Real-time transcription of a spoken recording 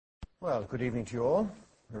Well, good evening to you all.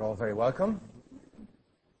 You're all very welcome.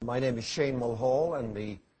 My name is Shane Mulhall, and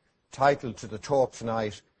the title to the talk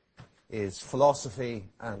tonight is Philosophy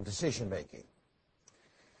and Decision Making.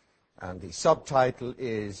 And the subtitle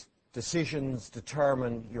is Decisions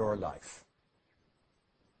Determine Your Life.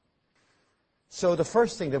 So the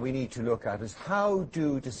first thing that we need to look at is, how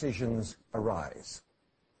do decisions arise?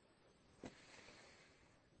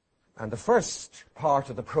 And the first part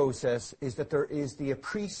of the process is that there is the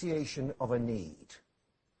appreciation of a need.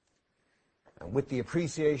 And with the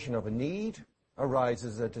appreciation of a need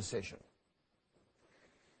arises a decision.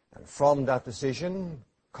 And from that decision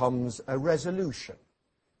comes a resolution,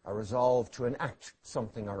 a resolve to enact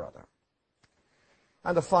something or other.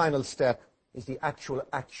 And the final step is the actual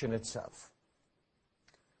action itself.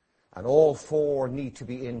 And all four need to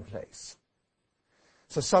be in place.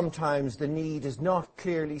 So sometimes the need is not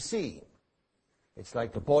clearly seen. It's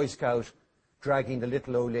like the Boy Scout dragging the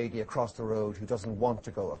little old lady across the road who doesn't want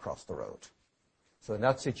to go across the road. So in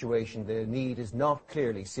that situation, the need is not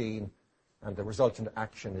clearly seen and the resultant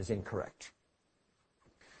action is incorrect.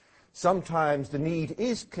 Sometimes the need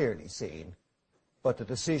is clearly seen, but the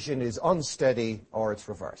decision is unsteady or it's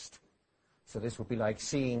reversed. So this would be like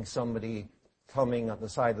seeing somebody coming on the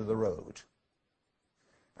side of the road.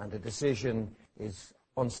 And the decision is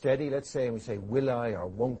unsteady, let's say, and we say, will I or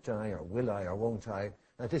won't I, or will I or won't I?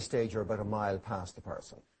 At this stage, you're about a mile past the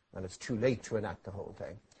person, and it's too late to enact the whole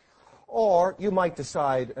thing. Or you might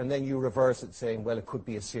decide, and then you reverse it, saying, well, it could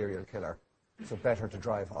be a serial killer, so better to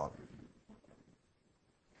drive on.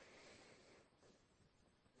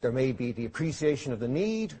 There may be the appreciation of the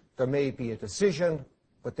need, there may be a decision,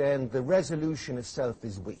 but then the resolution itself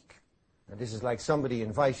is weak. And this is like somebody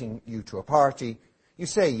inviting you to a party. You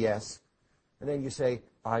say yes, and then you say,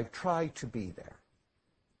 I've tried to be there.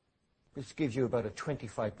 This gives you about a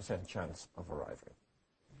 25% chance of arriving.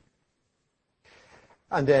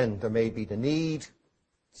 And then there may be the need,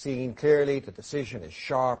 seen clearly, the decision is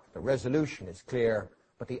sharp, the resolution is clear,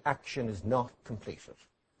 but the action is not completed.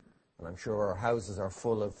 And I'm sure our houses are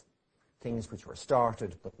full of things which were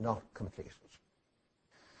started but not completed.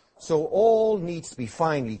 So all needs to be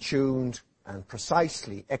finely tuned and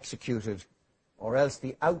precisely executed, or else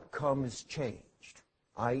the outcome is changed,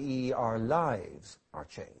 i.e. our lives are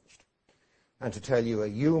changed. And to tell you a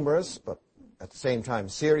humorous but at the same time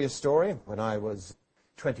serious story, when I was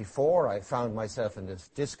 24, I found myself in this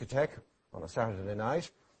discotheque on a Saturday night.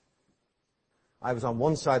 I was on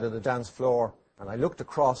one side of the dance floor, and I looked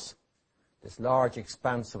across this large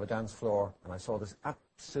expanse of a dance floor, and I saw this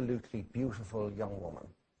absolutely beautiful young woman.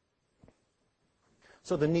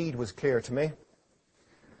 So the need was clear to me,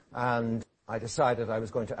 and I decided I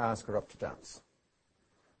was going to ask her up to dance.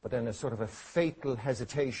 But then a sort of a fatal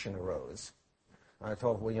hesitation arose. And I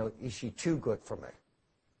thought, well, is she too good for me?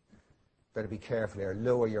 Better be careful here,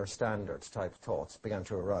 lower your standards type thoughts began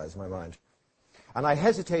to arise in my mind. And I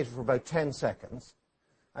hesitated for about 10 seconds,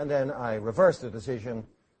 and then I reversed the decision,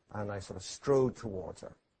 and I sort of strode towards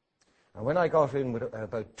her. And when I got in with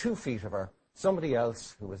about 2 feet of her, somebody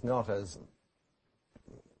else, who was not as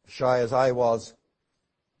shy as I was,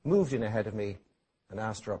 moved in ahead of me and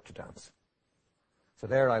asked her up to dance. So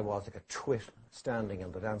there I was, like a twit, standing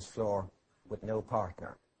on the dance floor with no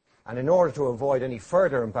partner. And in order to avoid any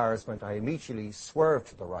further embarrassment, I immediately swerved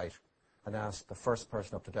to the right and asked the first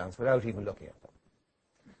person up to dance without even looking at them.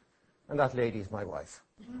 And that lady is my wife.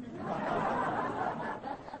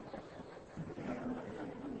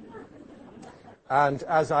 And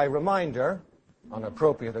as I remind her, on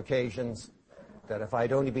appropriate occasions, that if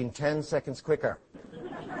I'd only been 10 seconds quicker,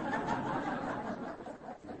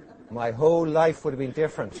 my whole life would have been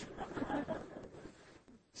different.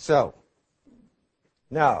 So,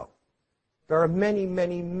 now, there are many,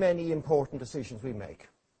 many, many important decisions we make.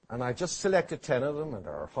 And I've just selected 10 of them, and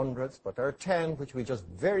there are hundreds, but there are 10 which we just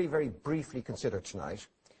very, very briefly consider tonight.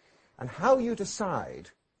 And how you decide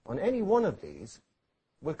on any one of these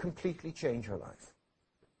will completely change your life.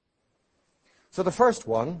 So the first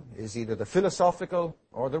one is either the philosophical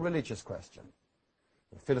or the religious question.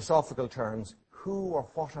 In philosophical terms, who or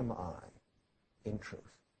what am I in truth?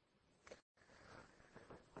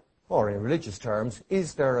 Or in religious terms,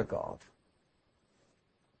 is there a God?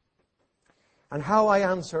 And how I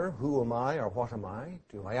answer, who am I or what am I?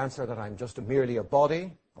 Do I answer that I'm just merely a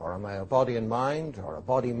body? Or am I a body and mind? Or a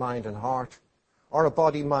body, mind and heart? Or a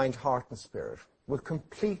body, mind, heart and spirit? Will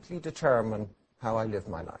completely determine how I live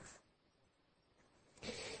my life.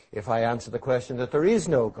 If I answer the question that there is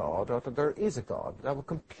no God or that there is a God, that will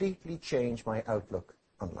completely change my outlook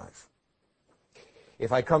on life.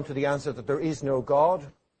 If I come to the answer that there is no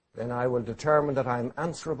God, then I will determine that I'm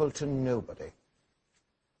answerable to nobody.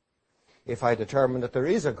 if I determine that there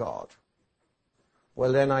is a God,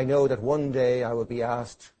 well, then I know that one day I will be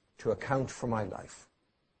asked to account for my life,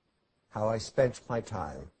 how I spent my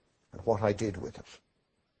time, and what I did with it.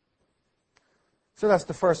 So that's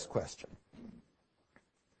the first question.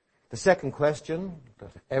 The second question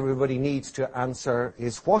that everybody needs to answer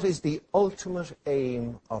is, what is the ultimate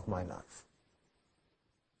aim of my life?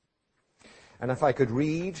 And if I could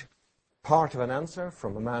read part of an answer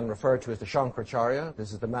from a man referred to as the Shankaracharya,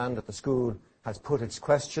 this is the man that the school has put its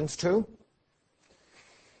questions to,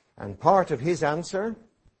 and part of his answer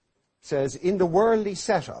says, in the worldly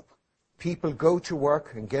setup, people go to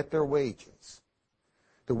work and get their wages.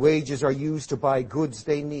 The wages are used to buy goods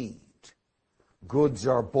they need. Goods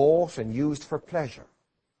are bought and used for pleasure.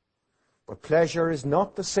 But pleasure is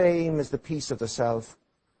not the same as the peace of the self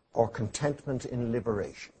or contentment in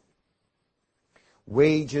liberation.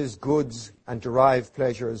 Wages, goods, and derived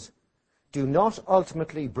pleasures do not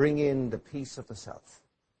ultimately bring in the peace of the self.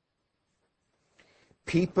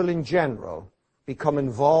 People in general become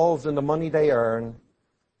involved in the money they earn,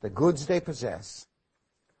 the goods they possess,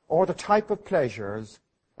 or the type of pleasures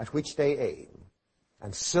at which they aim,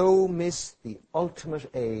 and so miss the ultimate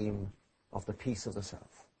aim of the peace of the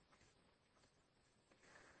self.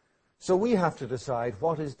 So we have to decide,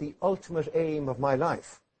 what is the ultimate aim of my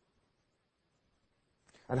life?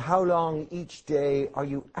 And how long each day are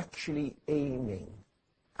you actually aiming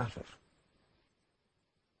at it?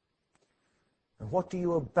 And what do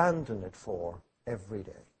you abandon it for every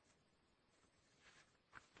day?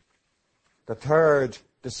 The third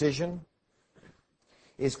decision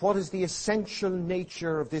is, what is the essential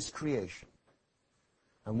nature of this creation?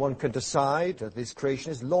 And one can decide that this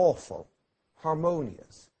creation is lawful,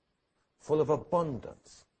 harmonious, full of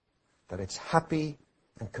abundance, that it's happy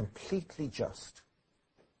and completely just.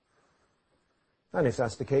 And if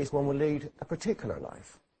that's the case, one will lead a particular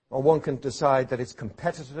life. Or one can decide that it's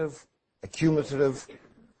competitive, accumulative,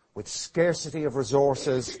 with scarcity of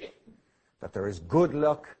resources, that there is good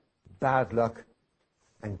luck, bad luck,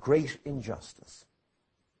 and great injustice.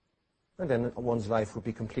 And then one's life would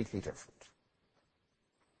be completely different.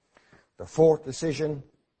 The fourth decision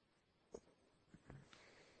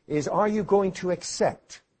is, are you going to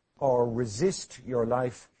accept or resist your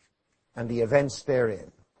life and the events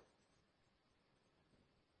therein?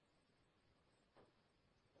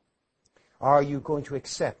 Are you going to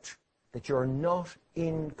accept that you're not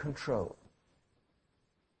in control?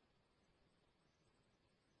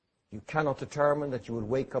 You cannot determine that you will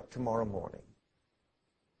wake up tomorrow morning.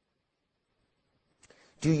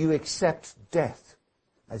 Do you accept death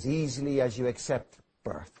as easily as you accept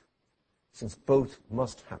birth, since both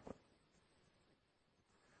must happen?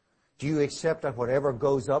 Do you accept that whatever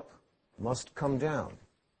goes up must come down?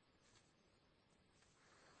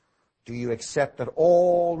 Do you accept that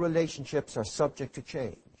all relationships are subject to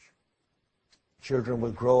change? Children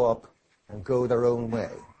will grow up and go their own way.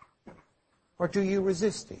 Or do you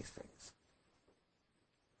resist these things?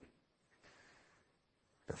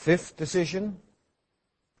 The fifth decision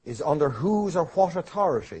is, under whose or what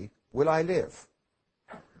authority will I live?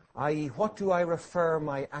 I.e., what do I refer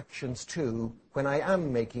my actions to when I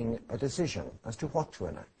am making a decision as to what to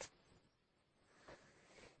enact?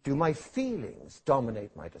 Do my feelings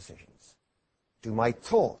dominate my decisions? Do my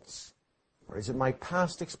thoughts? Or is it my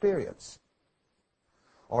past experience?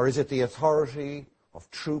 Or is it the authority of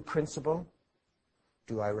true principle?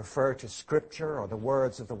 Do I refer to Scripture or the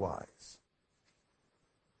words of the wise?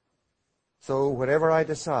 So whatever I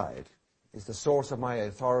decide is the source of my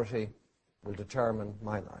authority will determine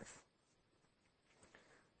my life.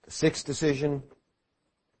 The sixth decision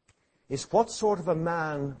is, what sort of a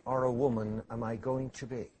man or a woman am I going to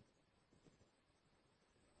be?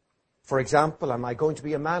 For example, am I going to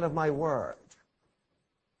be a man of my word?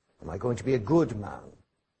 Am I going to be a good man,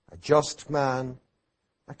 a just man,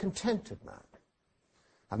 a contented man,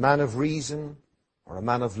 a man of reason or a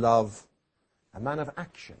man of love, a man of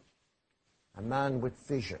action, a man with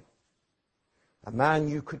vision, a man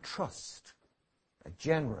you could trust, a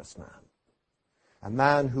generous man, a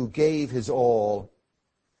man who gave his all,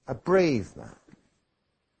 a brave man?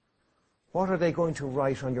 What are they going to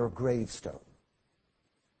write on your gravestone?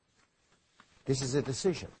 This is a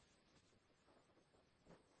decision.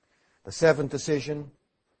 The seventh decision,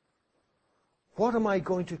 what am I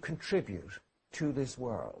going to contribute to this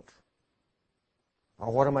world?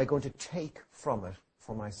 Or what am I going to take from it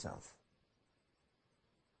for myself?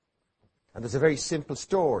 And there's a very simple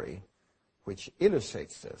story which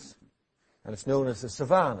illustrates this, and it's known as the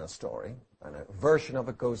Savannah story, and a version of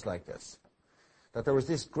it goes like this: that there was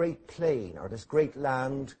this great plain, or this great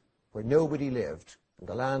land, where nobody lived, and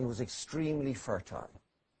the land was extremely fertile.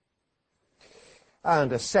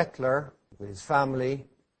 And a settler with his family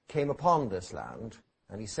came upon this land,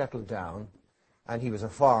 and he settled down, and he was a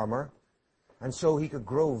farmer, and so he could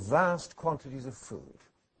grow vast quantities of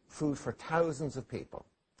food for thousands of people.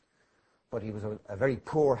 But he was a very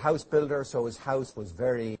poor house builder, so his house was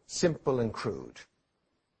very simple and crude.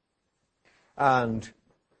 And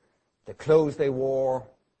the clothes they wore,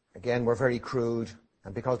 again, were very crude,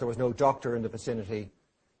 and because there was no doctor in the vicinity,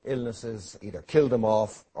 illnesses either killed them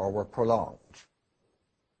off or were prolonged.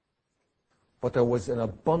 But there was an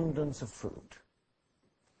abundance of food.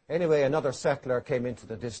 Anyway, another settler came into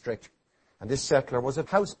the district, and this settler was a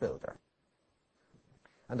house builder.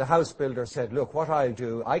 And the house builder said, look, what I'll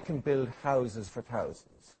do, I can build houses for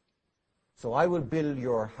thousands. So I will build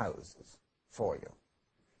your houses for you,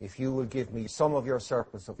 if you will give me some of your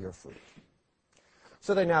surplus of your food.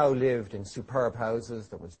 So they now lived in superb houses.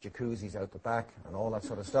 There was jacuzzis out the back and all that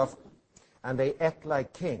sort of stuff. And they ate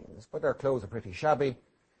like kings, but their clothes are pretty shabby,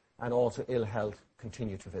 and also ill health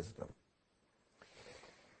continued to visit them.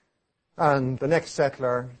 And the next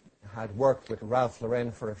settler had worked with Ralph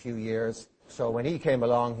Lauren for a few years. So when he came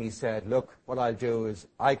along, he said, look, what I'll do is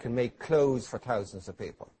I can make clothes for thousands of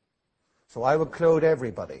people. So I will clothe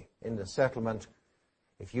everybody in the settlement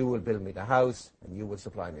if you will build me the house and you will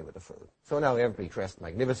supply me with the food. So now everybody dressed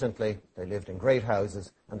magnificently. They lived in great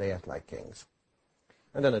houses and they ate like kings.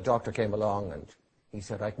 And then a doctor came along and he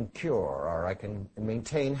said, I can cure or I can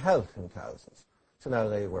maintain health in thousands. So now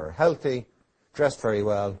they were healthy, dressed very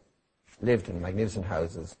well, lived in magnificent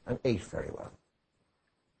houses, and ate very well.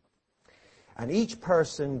 And each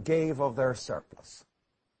person gave of their surplus.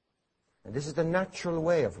 And this is the natural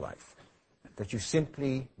way of life, that you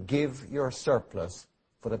simply give your surplus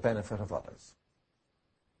for the benefit of others.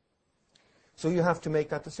 So you have to make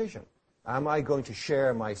that decision. Am I going to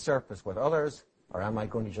share my surplus with others, or am I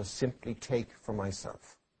going to just simply take for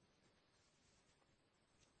myself?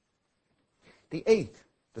 The eighth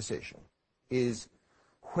decision is,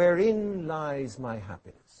 wherein lies my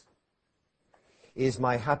happiness? Is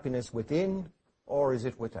my happiness within, or is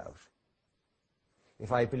it without?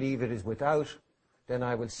 If I believe it is without, then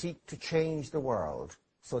I will seek to change the world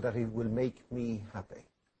so that it will make me happy.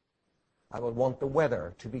 I will want the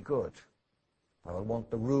weather to be good. I will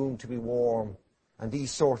want the room to be warm, and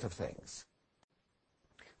these sort of things.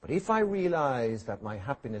 But if I realize that my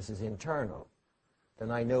happiness is internal,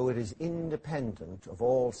 then I know it is independent of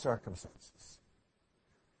all circumstances,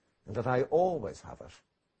 and that I always have it.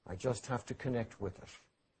 I just have to connect with it.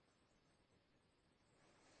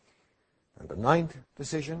 And the ninth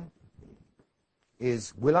decision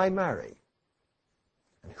is, will I marry?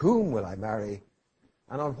 And whom will I marry?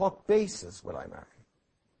 And on what basis will I marry?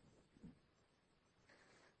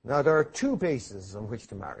 Now, there are two bases on which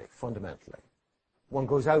to marry, fundamentally. One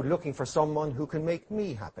goes out looking for someone who can make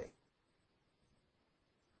me happy.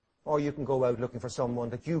 Or you can go out looking for someone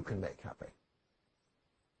that you can make happy.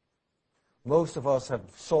 Most of us have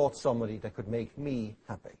sought somebody that could make me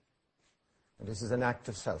happy. And this is an act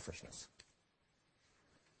of selfishness.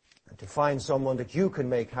 And to find someone that you can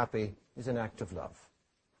make happy is an act of love.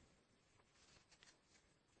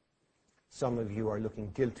 Some of you are looking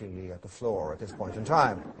guiltily at the floor at this point in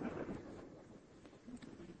time.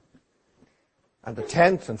 And the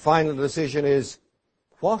 10th and final decision is,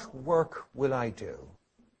 what work will I do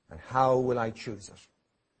and how will I choose it?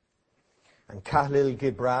 And Khalil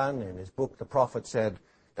Gibran, in his book The Prophet, said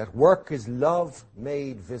that work is love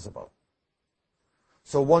made visible.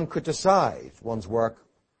 So one could decide one's work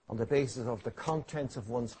on the basis of the contents of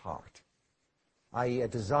one's heart, i.e. a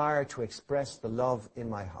desire to express the love in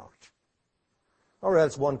my heart. Or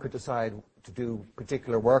else one could decide to do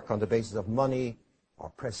particular work on the basis of money or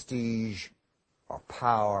prestige or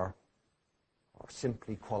power or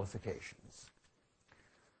simply qualifications.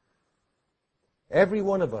 Every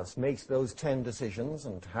one of us makes those 10 decisions,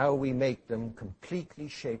 and how we make them completely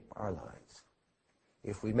shape our lives.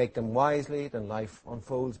 If we make them wisely, then life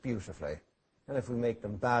unfolds beautifully. And if we make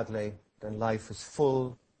them badly, then life is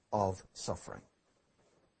full of suffering.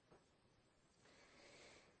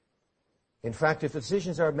 In fact, if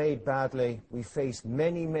decisions are made badly, we face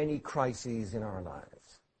many, many crises in our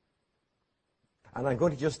lives. And I'm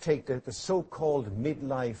going to just take the so-called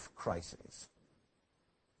midlife crises.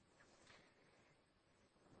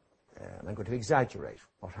 And I'm going to exaggerate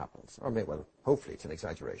what happens. Or maybe, well, hopefully it's an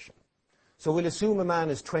exaggeration. So we'll assume a man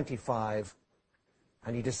is 25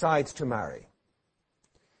 and he decides to marry.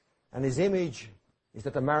 And his image is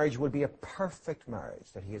that the marriage will be a perfect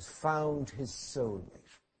marriage, that he has found his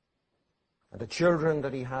soulmate. And the children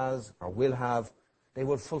that he has or will have, they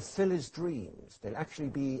will fulfill his dreams. They'll actually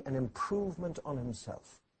be an improvement on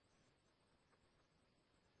himself.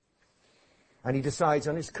 And he decides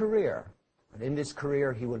on his career. And in this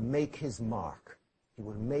career, he will make his mark. He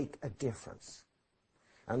will make a difference.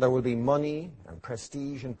 And there will be money and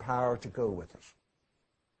prestige and power to go with it.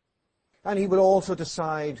 And he will also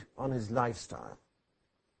decide on his lifestyle,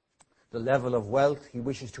 the level of wealth he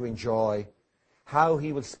wishes to enjoy, how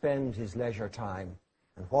he will spend his leisure time,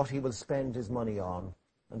 and what he will spend his money on,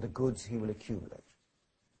 and the goods he will accumulate.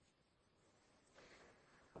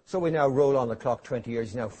 So we now roll on the clock 20 years.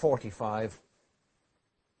 He's now 45.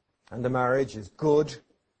 And the marriage is good,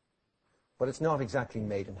 but it's not exactly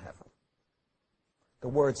made in heaven. The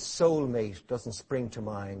word soulmate doesn't spring to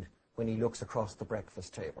mind when he looks across the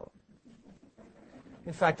breakfast table.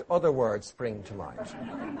 In fact, other words spring to mind.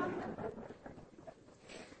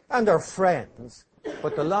 And they're friends,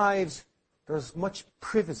 but there's much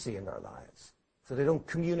privacy in their lives. So they don't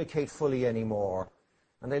communicate fully anymore,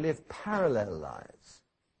 and they live parallel lives,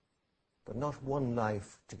 but not one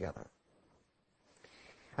life together.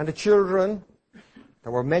 And the children that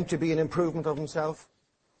were meant to be an improvement of himself,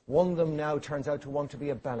 one of them now turns out to want to be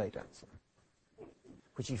a ballet dancer,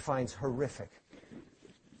 which he finds horrific.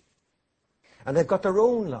 And they've got their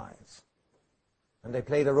own lives. And they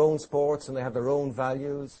play their own sports, and they have their own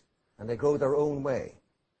values, and they go their own way.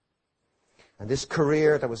 And this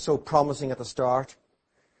career that was so promising at the start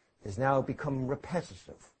has now become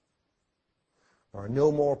repetitive. There are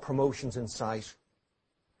no more promotions in sight.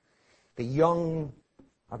 The young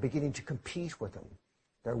are beginning to compete with him.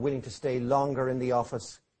 They're willing to stay longer in the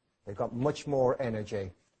office. They've got much more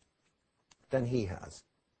energy than he has.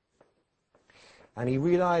 And he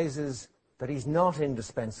realizes that he's not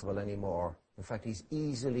indispensable anymore. In fact, he's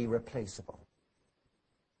easily replaceable.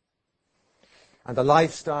 And the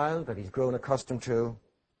lifestyle that he's grown accustomed to,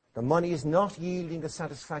 the money is not yielding the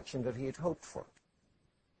satisfaction that he had hoped for.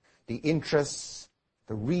 The interests,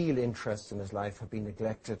 the real interests in his life have been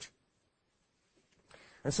neglected.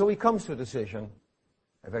 And so he comes to a decision,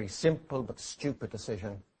 a very simple but stupid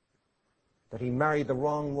decision, that he married the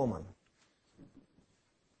wrong woman,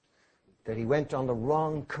 that he went on the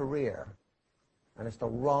wrong career, and it's the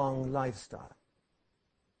wrong lifestyle.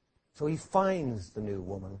 So he finds the new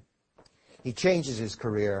woman. He changes his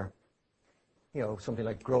career, something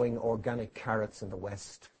like growing organic carrots in the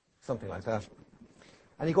West, something like that.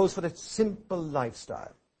 And he goes for the simple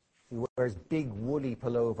lifestyle. He wears big woolly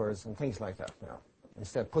pullovers and things like that now.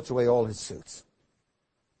 Instead, puts away all his suits.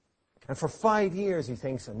 And for 5 years he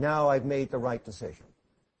thinks, now I've made the right decision.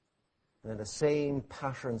 And then the same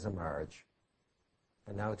patterns emerge.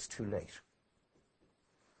 And now it's too late.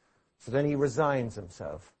 So then he resigns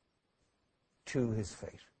himself to his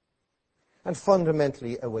fate. And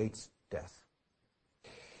fundamentally awaits death.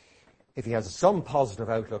 If he has some positive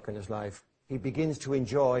outlook in his life, he begins to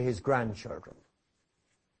enjoy his grandchildren.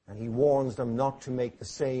 And he warns them not to make the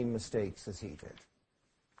same mistakes as he did.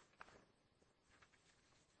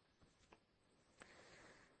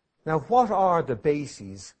 Now, what are the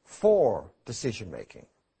bases for decision-making?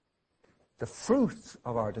 The fruits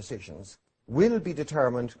of our decisions will be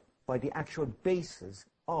determined by the actual basis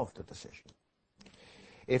of the decision.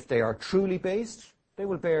 If they are truly based, they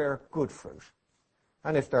will bear good fruit.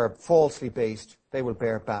 And if they're falsely based, they will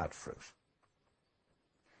bear bad fruit.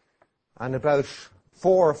 And about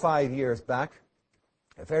 4 or 5 years back,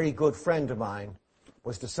 a very good friend of mine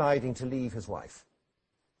was deciding to leave his wife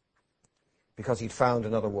because he'd found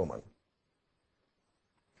another woman.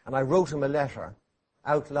 And I wrote him a letter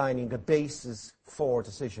outlining the basis for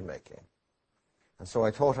decision-making. And so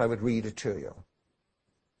I thought I would read it to you.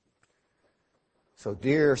 So,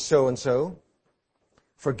 dear so-and-so,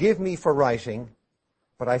 forgive me for writing,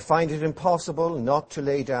 but I find it impossible not to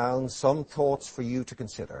lay down some thoughts for you to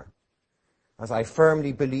consider, as I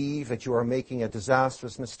firmly believe that you are making a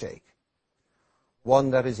disastrous mistake,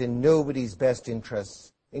 one that is in nobody's best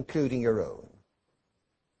interests, including your own.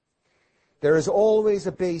 There is always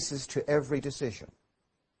a basis to every decision.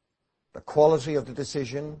 The quality of the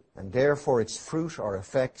decision, and therefore its fruit or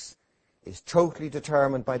effects, is totally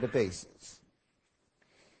determined by the basis.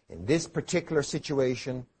 In this particular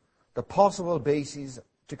situation, the possible bases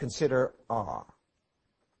to consider are,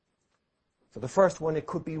 for the first one, it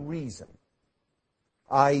could be reason,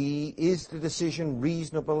 i.e., is the decision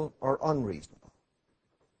reasonable or unreasonable?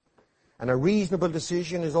 And a reasonable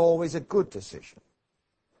decision is always a good decision,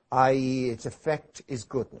 i.e., its effect is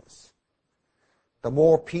goodness. The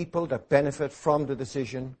more people that benefit from the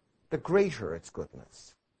decision, the greater its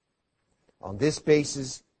goodness. On this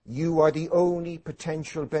basis, you are the only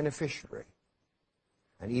potential beneficiary,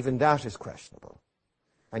 and even that is questionable.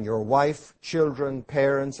 And your wife, children,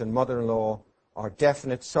 parents, and mother-in-law are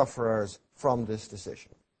definite sufferers from this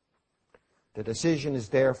decision. The decision is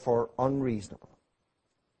therefore unreasonable.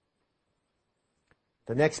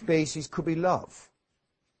 The next basis could be love,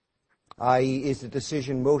 i.e., is the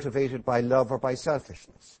decision motivated by love or by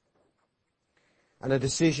selfishness? And a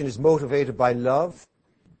decision is motivated by love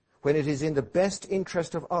when it is in the best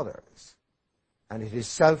interest of others, and it is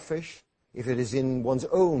selfish if it is in one's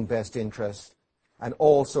own best interest and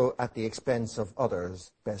also at the expense of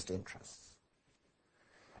others' best interests.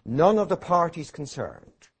 None of the parties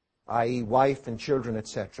concerned, i.e. wife and children,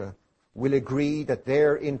 etc., will agree that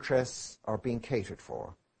their interests are being catered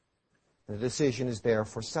for. The decision is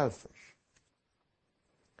therefore selfish.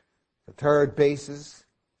 The third basis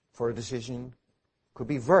for a decision could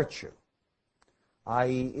be virtue,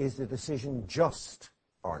 i.e. is the decision just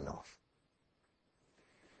or not?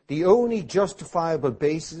 The only justifiable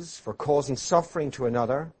basis for causing suffering to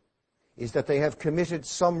another is that they have committed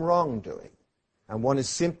some wrongdoing, and one is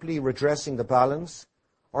simply redressing the balance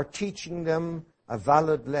or teaching them a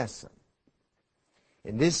valid lesson.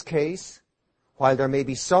 In this case, while there may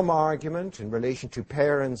be some argument in relation to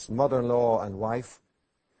parents, mother-in-law and wife,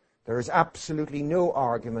 there is absolutely no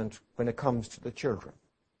argument when it comes to the children.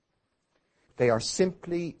 They are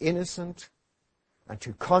simply innocent, and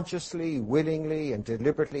to consciously, willingly and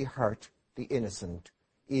deliberately hurt the innocent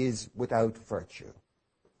is without virtue,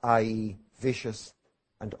 i.e. vicious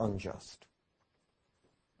and unjust.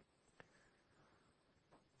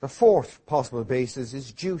 The fourth possible basis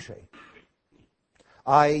is duty,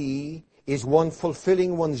 i.e. is one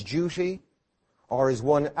fulfilling one's duty or is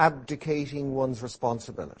one abdicating one's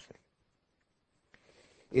responsibility?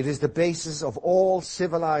 It is the basis of all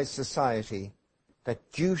civilized society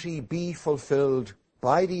that duty be fulfilled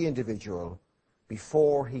by the individual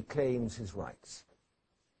before he claims his rights.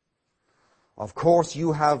 Of course,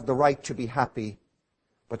 you have the right to be happy,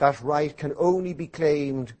 but that right can only be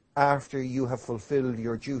claimed after you have fulfilled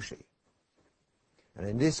your duty. And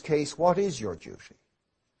in this case, what is your duty?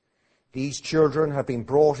 These children have been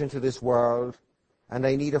brought into this world, and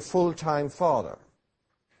they need a full-time father.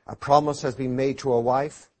 A promise has been made to a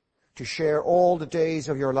wife to share all the days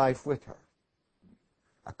of your life with her.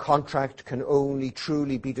 A contract can only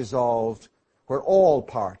truly be dissolved where all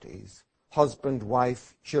parties, husband,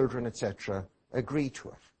 wife, children, etc., agree to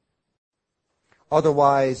it.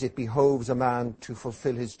 Otherwise, it behoves a man to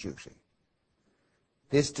fulfill his duty.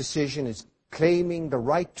 This decision is claiming the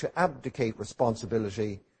right to abdicate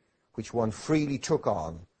responsibility which one freely took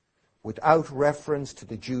on without reference to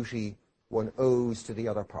the duty one owes to the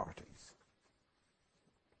other parties.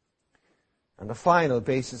 And the final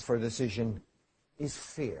basis for a decision is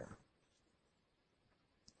fear,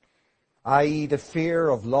 i.e. the fear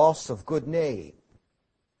of loss of good name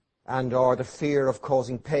and or the fear of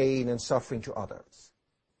causing pain and suffering to others.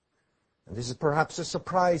 And this is perhaps a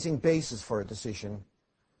surprising basis for a decision,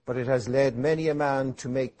 but it has led many a man to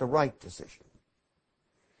make the right decision.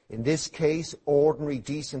 In this case, ordinary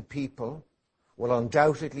decent people will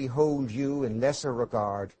undoubtedly hold you in lesser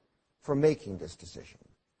regard for making this decision.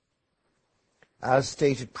 As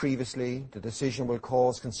stated previously, the decision will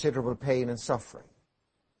cause considerable pain and suffering.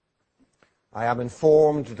 I am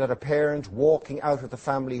informed that a parent walking out of the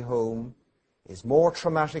family home is more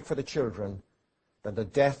traumatic for the children than the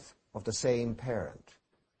death of the same parent.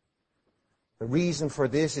 The reason for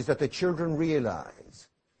this is that the children realize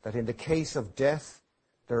that in the case of death,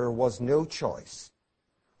 there was no choice,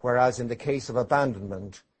 whereas in the case of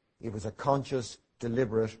abandonment, it was a conscious,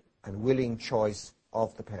 deliberate, and willing choice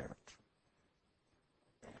of the parent.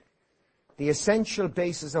 The essential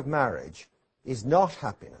basis of marriage is not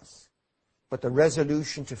happiness, but the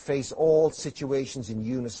resolution to face all situations in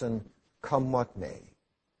unison, come what may.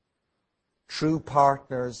 True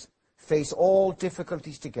partners face all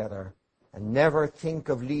difficulties together and never think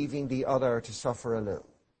of leaving the other to suffer alone.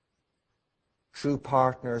 True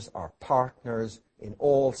partners are partners in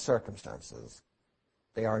all circumstances.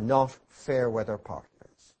 They are not fair-weather partners.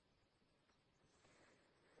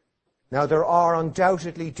 Now, there are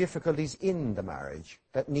undoubtedly difficulties in the marriage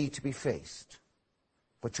that need to be faced.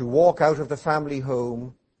 But to walk out of the family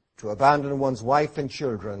home, to abandon one's wife and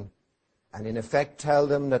children, and in effect tell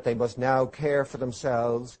them that they must now care for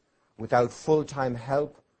themselves without full-time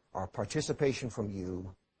help or participation from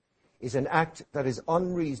you, is an act that is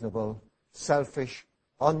unreasonable, selfish,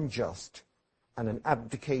 unjust, and an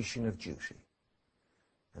abdication of duty.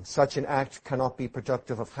 And such an act cannot be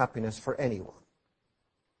productive of happiness for anyone.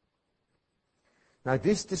 Now,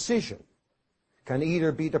 this decision can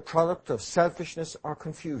either be the product of selfishness or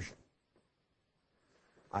confusion.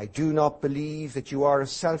 I do not believe that you are a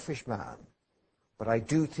selfish man, but I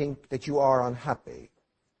do think that you are unhappy.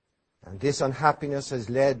 And this unhappiness has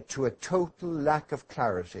led to a total lack of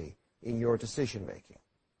clarity in your decision-making.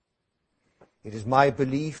 It is my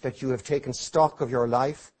belief that you have taken stock of your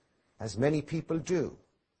life, as many people do,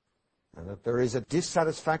 and that there is a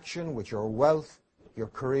dissatisfaction with your wealth, your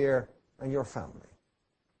career, and your family.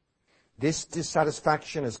 This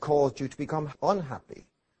dissatisfaction has caused you to become unhappy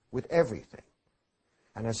with everything,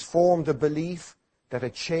 and has formed a belief that a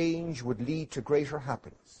change would lead to greater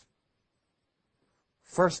happiness.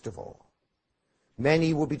 First of all,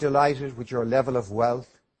 many will be delighted with your level of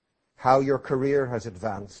wealth, how your career has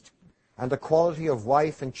advanced, and the quality of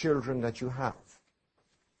wife and children that you have.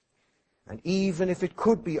 And even if it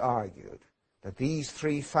could be argued that these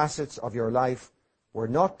three facets of your life were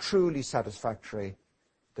not truly satisfactory,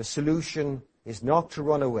 the solution is not to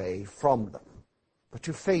run away from them, but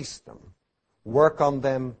to face them, work on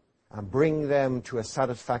them, and bring them to a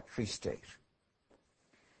satisfactory state.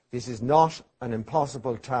 This is not an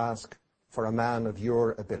impossible task for a man of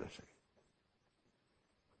your ability.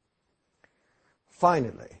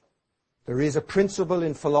 Finally, there is a principle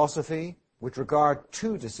in philosophy with regard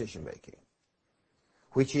to decision-making,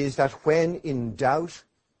 which is that when in doubt,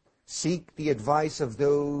 seek the advice of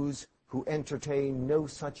those who entertain no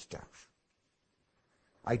such doubt.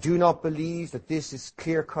 I do not believe that this is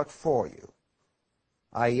clear-cut for you.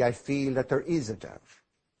 I feel that there is a doubt.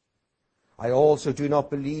 I also do not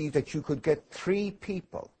believe that you could get 3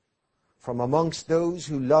 people from amongst those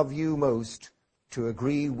who love you most to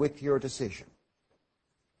agree with your decision.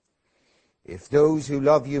 If those who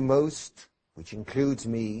love you most, which includes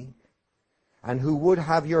me, and who would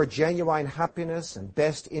have your genuine happiness and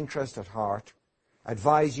best interest at heart,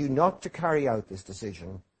 advise you not to carry out this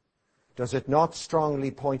decision, does it not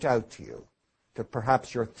strongly point out to you that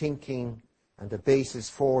perhaps your thinking and the basis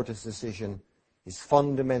for this decision is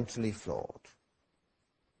fundamentally flawed?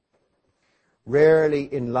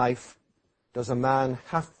 Rarely in life does a man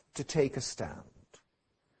have to take a stand.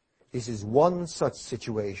 This is one such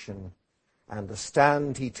situation, and the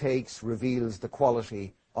stand he takes reveals the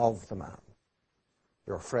quality of the man.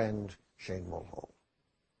 Your friend, Shane Mulhall.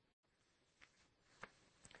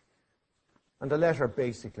 And the letter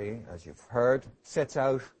basically, as you've heard, sets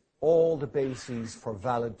out all the bases for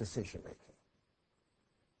valid decision-making.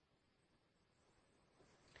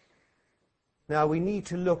 Now we need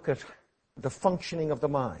to look at the functioning of the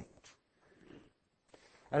mind.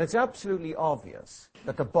 And it's absolutely obvious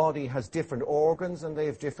that the body has different organs and they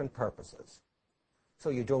have different purposes. So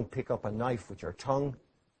you don't pick up a knife with your tongue,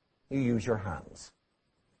 you use your hands.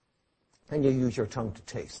 And you use your tongue to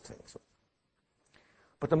taste things.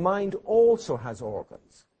 But the mind also has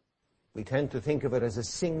organs. We tend to think of it as a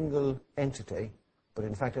single entity, but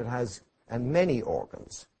in fact it has many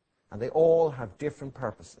organs, and they all have different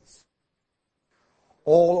purposes.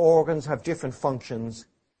 All organs have different functions,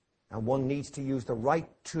 and one needs to use the right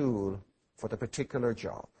tool for the particular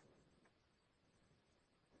job.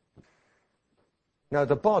 Now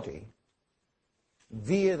the body,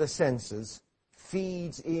 via the senses,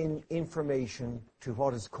 feeds in information to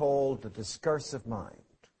what is called the discursive mind.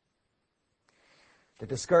 The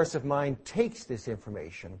discursive mind takes this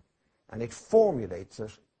information and it formulates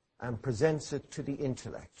it and presents it to the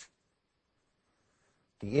intellect.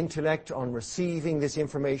 The intellect, on receiving this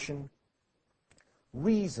information,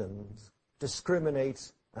 reasons,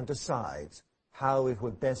 discriminates, and decides how it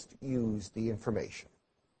would best use the information.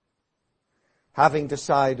 Having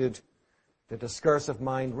decided, the discursive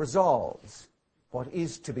mind resolves what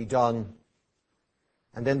is to be done,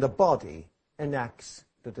 and then the body enacts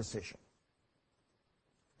the decision.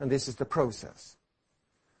 And this is the process.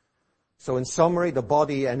 So in summary, the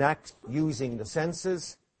body enacts using the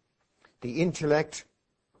senses, the intellect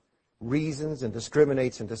reasons and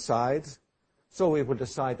discriminates and decides. So it will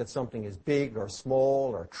decide that something is big or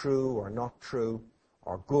small or true or not true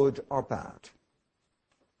or good or bad.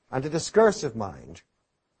 And the discursive mind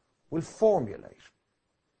will formulate,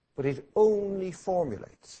 but it only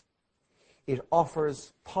formulates. It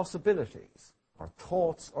offers possibilities or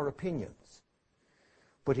thoughts or opinions,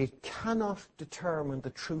 but it cannot determine the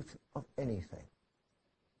truth of anything.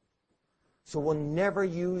 So one never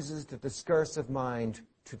uses the discursive mind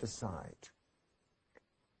to decide.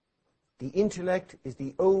 The intellect is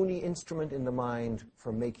the only instrument in the mind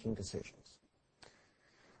for making decisions.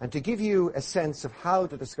 And to give you a sense of how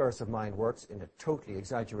the discursive mind works in a totally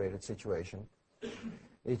exaggerated situation,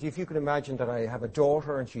 if you can imagine that I have a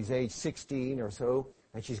daughter and she's age 16 or so,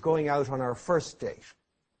 and she's going out on her first date.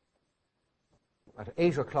 At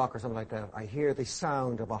 8 o'clock or something like that, I hear the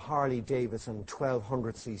sound of a Harley Davidson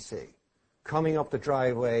 1200cc coming up the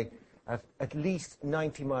driveway at least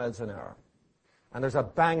 90 miles an hour. And there's a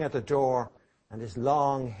bang at the door, and this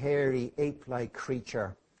long, hairy, ape-like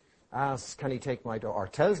creature asks, can he take my daughter, or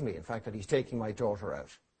tells me, in fact, that he's taking my daughter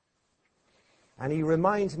out. And he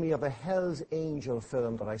reminds me of a Hell's Angel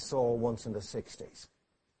film that I saw once in the 60s.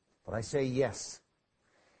 But I say yes.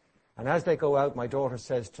 And as they go out, my daughter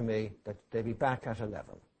says to me that they'll be back at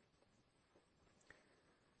 11.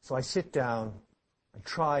 So I sit down and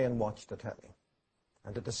try and watch the telly.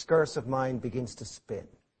 And the discursive mind begins to spin.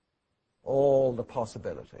 All the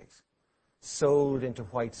possibilities. Sold into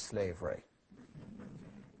white slavery.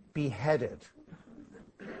 Beheaded.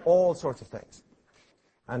 All sorts of things.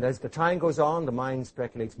 And as the time goes on, the mind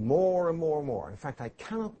speculates more and more and more. In fact, I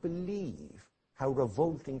cannot believe how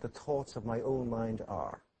revolting the thoughts of my own mind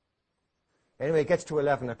are. Anyway, it gets to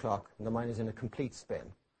 11 o'clock, and the mind is in a complete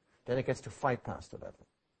spin. Then it gets to 11:05,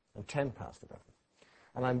 and 11:10.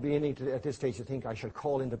 And I'm beginning to, at this stage, to think I shall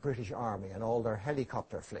call in the British Army and all their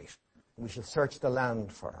helicopter fleet, and we shall search the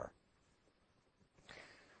land for her.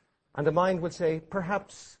 And the mind would say,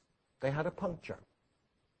 perhaps they had a puncture.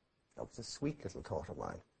 That was a sweet little thought of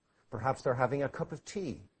mine. Perhaps they're having a cup of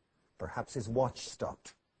tea. Perhaps his watch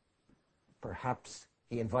stopped. Perhaps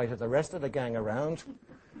he invited the rest of the gang around,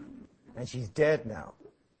 and she's dead now.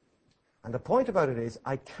 And the point about it is,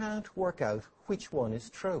 I can't work out which one is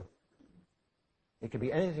true. It could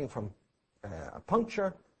be anything from a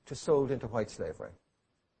puncture to sold into white slavery.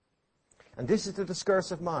 And this is the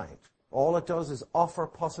discursive mind. All it does is offer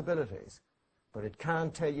possibilities, but it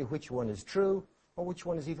can't tell you which one is true or which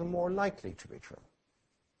one is even more likely to be true.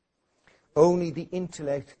 Only the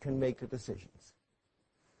intellect can make the decisions.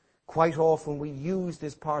 Quite often we use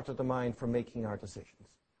this part of the mind for making our decisions.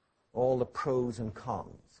 All the pros and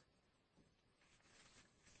cons.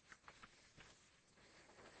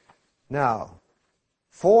 Now,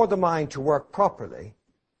 for the mind to work properly,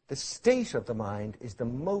 the state of the mind is the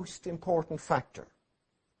most important factor.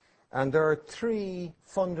 And there are three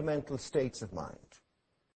fundamental states of mind.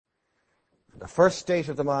 The first state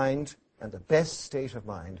of the mind, and the best state of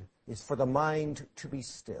mind, is for the mind to be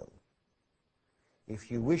still.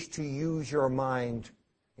 If you wish to use your mind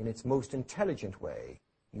in its most intelligent way,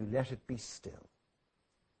 you let it be still.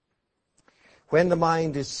 When the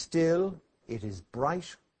mind is still, it is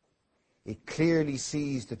bright. It clearly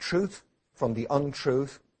sees the truth from the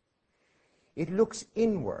untruth. It looks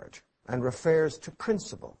inward and refers to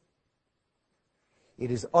principle. It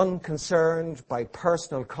is unconcerned by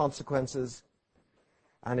personal consequences,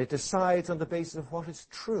 and it decides on the basis of what is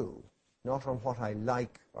true, not on what I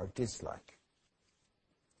like or dislike.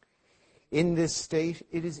 In this state,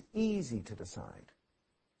 it is easy to decide.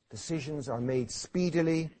 Decisions are made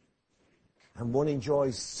speedily, and one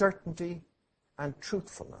enjoys certainty and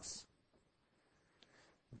truthfulness.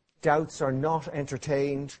 Doubts are not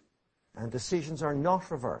entertained, and decisions are not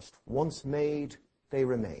reversed. Once made, they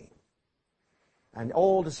remain. And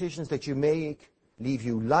all decisions that you make leave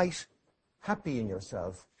you light, happy in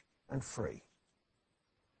yourself, and free.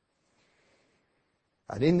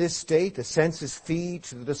 And in this state, the senses feed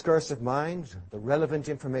to the discursive mind the relevant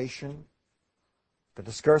information. The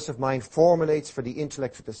discursive mind formulates for the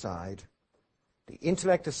intellect to decide. The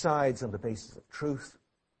intellect decides on the basis of truth.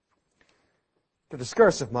 The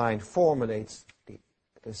discursive mind formulates the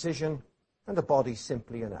decision, and the body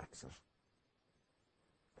simply enacts it.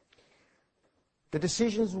 The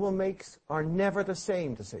decisions one makes are never the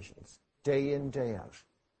same decisions, day in, day out.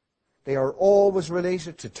 They are always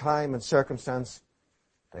related to time and circumstance.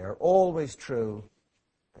 They are always true.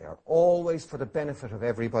 They are always for the benefit of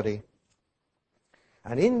everybody.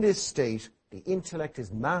 And in this state, the intellect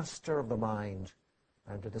is master of the mind,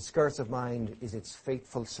 and the discursive mind is its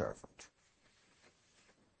faithful servant.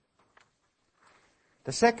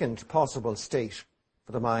 The second possible state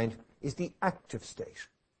for the mind is the active state.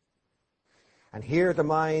 And here the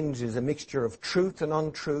mind is a mixture of truth and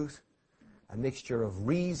untruth, a mixture of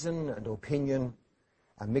reason and opinion,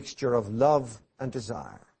 a mixture of love and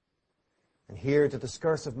desire. And here the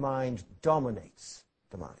discursive mind dominates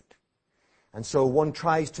the mind. And so one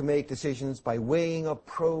tries to make decisions by weighing up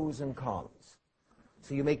pros and cons.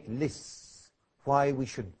 So you make lists, why we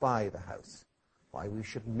should buy the house, why we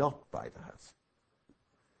should not buy the house.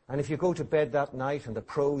 And if you go to bed that night and the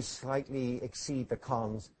pros slightly exceed the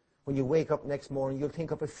cons, when you wake up next morning, you'll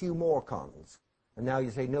think up a few more cons. And now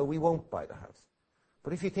you say, no, we won't buy the house.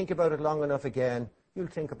 But if you think about it long enough again, you'll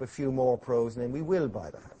think up a few more pros, and then we will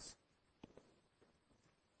buy the house.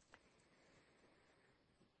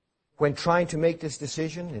 When trying to make this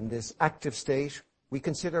decision in this active state, we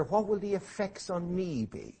consider, what will the effects on me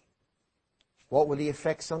be? What will the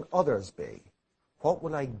effects on others be? What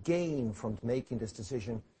will I gain from making this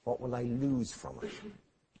decision? What will I lose from it?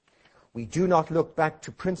 We do not look back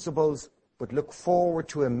to principles, but look forward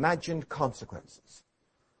to imagined consequences.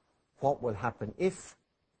 what will happen if,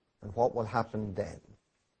 and what will happen then.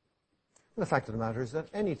 And the fact of the matter is that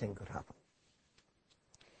anything could happen.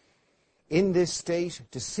 In this state,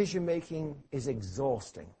 decision-making is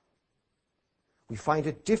exhausting. We find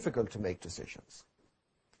it difficult to make decisions.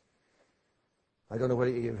 I don't know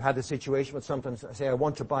whether you've had the situation, but sometimes I say, I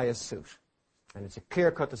want to buy a suit. And it's a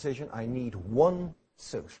clear-cut decision. I need one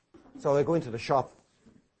suit. So I go into the shop,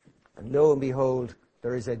 and lo and behold,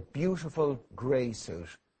 there is a beautiful grey suit,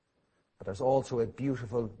 but there's also a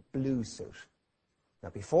beautiful blue suit. Now,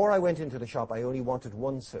 before I went into the shop, I only wanted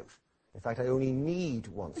one suit. In fact, I only need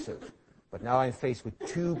one suit. But now I'm faced with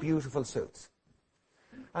two beautiful suits.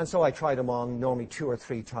 And so I try them on normally 2 or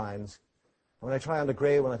 3 times. And when I try on the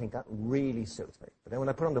grey one, I think that really suits me. But then when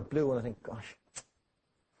I put on the blue one, I think, gosh,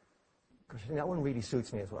 I think that one really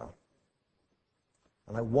suits me as well.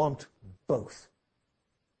 And I want both.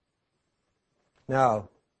 Now,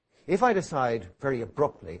 if I decide very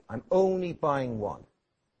abruptly, I'm only buying one,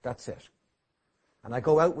 that's it. And I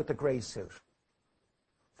go out with the grey suit.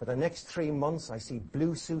 For the next 3 months, I see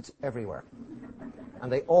blue suits everywhere.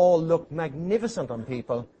 And they all look magnificent on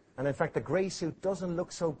people. And in fact, the grey suit doesn't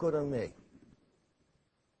look so good on me.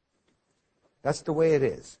 That's the way it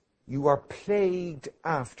is. You are plagued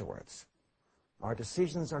afterwards. Our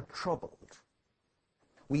decisions are troubled.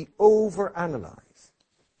 We overanalyze.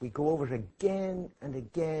 We go over it again and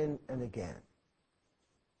again and again.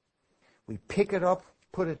 We pick it up,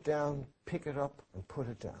 put it down, pick it up, and put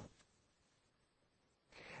it down.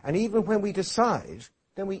 And even when we decide,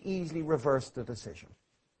 then we easily reverse the decision.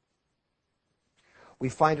 We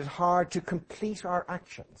find it hard to complete our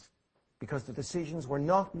actions because the decisions were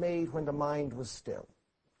not made when the mind was still.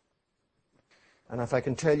 And if I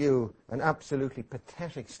can tell you an absolutely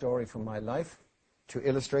pathetic story from my life to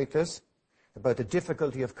illustrate this, about the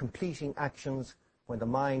difficulty of completing actions when the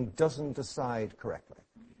mind doesn't decide correctly.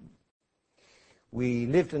 We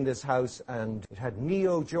lived in this house and it had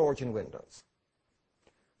neo-Georgian windows.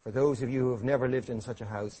 For those of you who have never lived in such a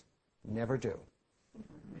house, never do.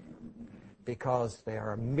 Because there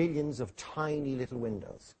are millions of tiny little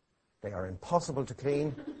windows. They are impossible to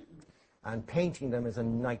clean, and painting them is a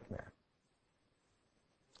nightmare.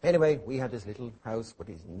 Anyway, we had this little house with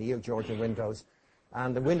these neo-Georgian windows,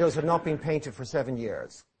 and the windows had not been painted for 7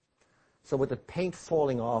 years. So with the paint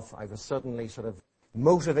falling off, I was suddenly sort of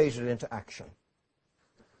motivated into action.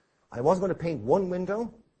 I wasn't going to paint one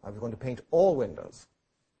window, I was going to paint all windows.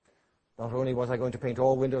 Not only was I going to paint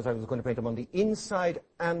all windows, I was going to paint them on the inside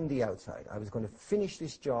and the outside. I was going to finish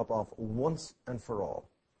this job off once and for all.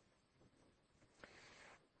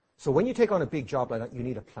 So when you take on a big job like that, you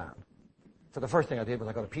need a plan. So the first thing I did was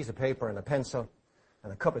I got a piece of paper and a pencil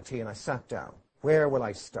and a cup of tea, and I sat down. Where will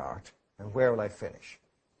I start and where will I finish?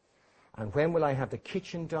 And when will I have the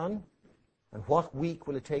kitchen done? And what week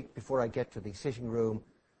will it take before I get to the sitting room?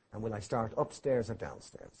 And will I start upstairs or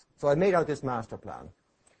downstairs? So I made out this master plan.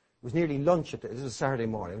 It was nearly lunch at this. This was Saturday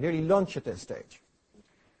morning. Nearly lunch at this stage.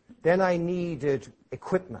 Then I needed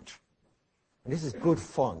equipment. And this is good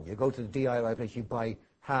fun. You go to the DIY place, you buy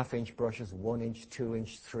half-inch brushes, 1-inch,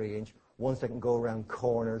 2-inch, 3-inch, ones that can go around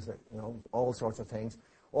corners, all sorts of things,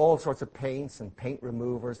 all sorts of paints and paint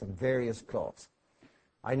removers and various cloths.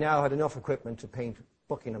 I now had enough equipment to paint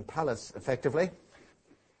Buckingham Palace effectively,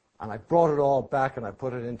 and I brought it all back and I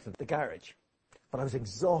put it into the garage. But I was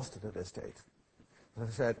exhausted at this stage. As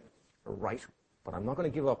I said, right, but I'm not going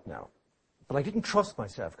to give up now. But I didn't trust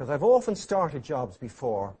myself, because I've often started jobs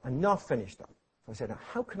before and not finished them. So I said,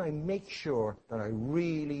 how can I make sure that I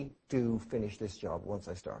really do finish this job once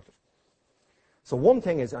I start it? So one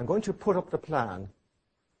thing is, I'm going to put up the plan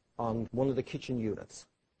on one of the kitchen units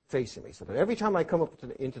facing me, so that every time I come up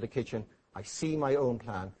into the kitchen, I see my own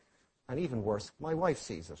plan, and even worse, my wife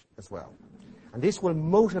sees it as well. And this will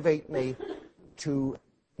motivate me to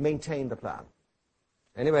maintain the plan.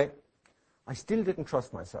 Anyway, I still didn't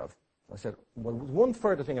trust myself. I said, well, one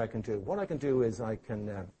further thing I can do. What I can do is I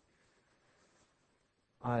can,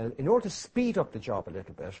 in order to speed up the job a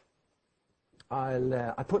little bit,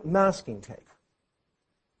 I put masking tape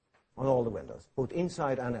on all the windows, both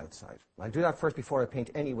inside and outside. I do that first before I paint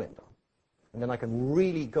any window. And then I can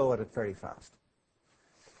really go at it very fast.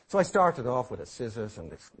 So I started off with a scissors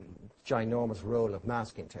and this ginormous roll of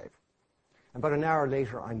masking tape. About an hour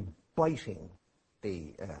later, I'm biting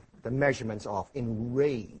the measurements off in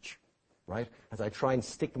rage, right, as I try and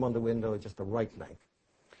stick them on the window at just the right length.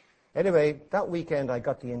 Anyway, that weekend I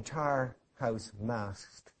got the entire house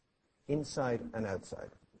masked, inside and outside.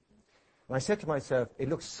 And I said to myself, it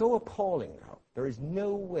looks so appalling now, there is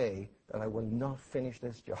no way that I will not finish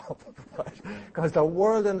this job, right? Because the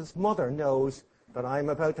world and its mother knows that I'm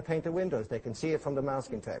about to paint the windows. They can see it from the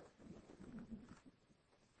masking tape.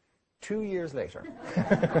 2 years later,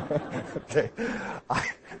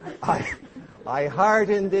 I hired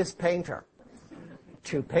in this painter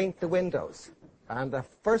to paint the windows. And the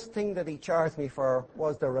first thing that he charged me for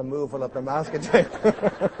was the removal of the masking tape.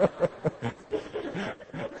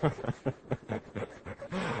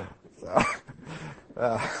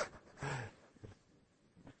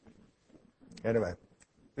 Anyway,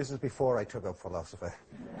 this is before I took up philosophy.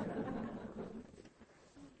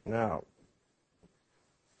 Now,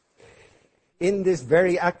 in this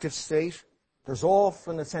very active state, there's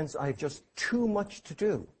often a sense I have just too much to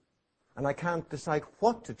do, and I can't decide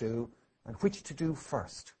what to do and which to do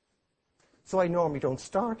first. So I normally don't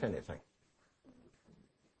start anything.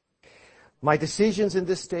 My decisions in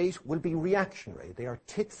this state will be reactionary. They are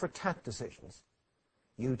tit-for-tat decisions.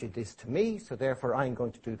 You did this to me, so therefore I'm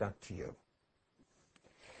going to do that to you.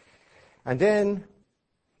 And then,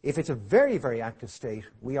 if it's a very, very active state,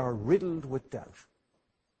 we are riddled with doubt.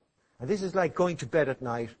 And this is like going to bed at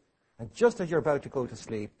night, and just as you're about to go to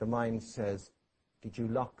sleep, the mind says, did you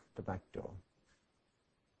lock the back door?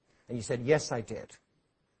 And you said, yes, I did.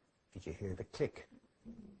 Did you hear the click?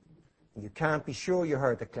 And you can't be sure you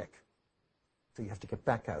heard the click. So you have to get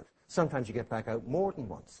back out. Sometimes you get back out more than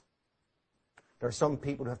once. There are some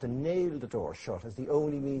people who have to nail the door shut as the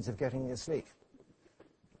only means of getting asleep.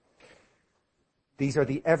 These are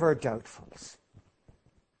the ever-doubtfuls.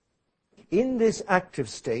 In this active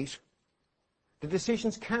state, the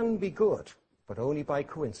decisions can be good, but only by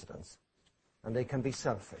coincidence. And they can be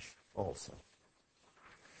selfish also.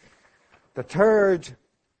 The third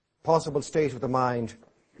possible state of the mind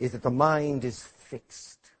is that the mind is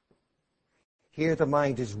fixed. Here the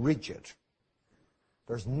mind is rigid.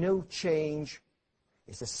 There's no change.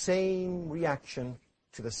 It's the same reaction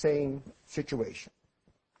to the same situation.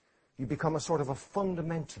 You become a sort of a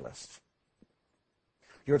fundamentalist.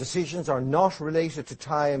 Your decisions are not related to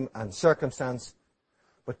time and circumstance,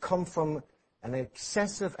 but come from an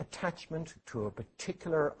excessive attachment to a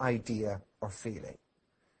particular idea or feeling.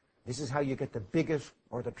 This is how you get the bigot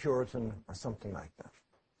or the Puritan or something like that.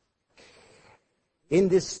 In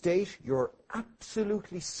this state, you're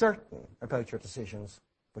absolutely certain about your decisions,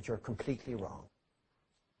 but you're completely wrong.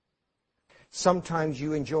 Sometimes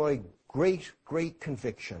you enjoy great, great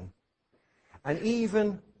conviction, and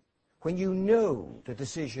even when you know the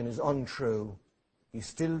decision is untrue, you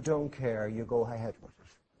still don't care, you go ahead with it.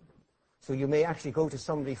 So you may actually go to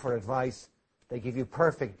somebody for advice, they give you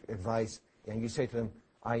perfect advice, and you say to them,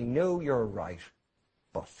 I know you're right,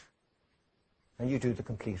 but... And you do the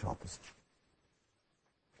complete opposite.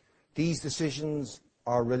 These decisions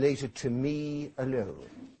are related to me alone.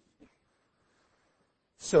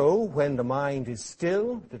 So, when the mind is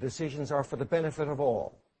still, the decisions are for the benefit of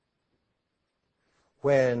all.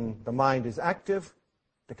 When the mind is active,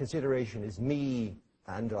 the consideration is me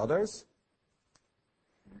and others.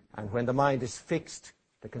 And when the mind is fixed,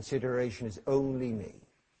 the consideration is only me.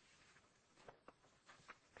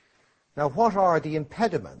 Now, what are the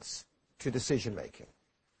impediments to decision-making?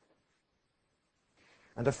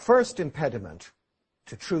 And the first impediment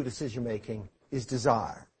to true decision-making is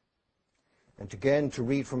desire. And again, to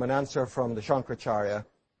read from an answer from the Shankaracharya,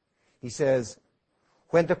 he says,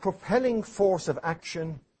 when the propelling force of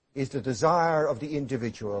action is the desire of the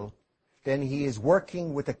individual, then he is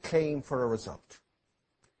working with a claim for a result.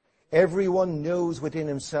 Everyone knows within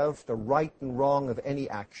himself the right and wrong of any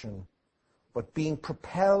action, but being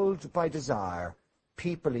propelled by desire,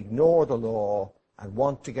 people ignore the law and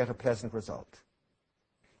want to get a pleasant result.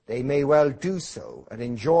 They may well do so and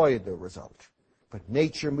enjoy the result, but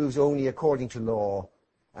nature moves only according to law,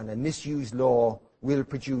 and a misused law will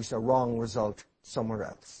produce a wrong result somewhere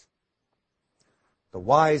else. The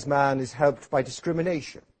wise man is helped by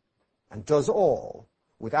discrimination and does all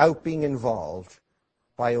without being involved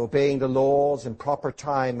by obeying the laws in proper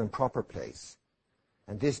time and proper place.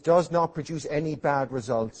 And this does not produce any bad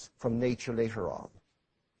results from nature later on.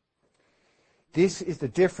 This is the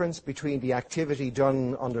difference between the activity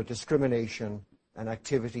done under discrimination and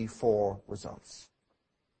activity for results.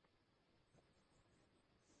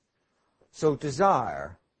 So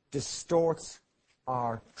desire distorts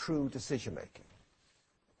our true decision-making.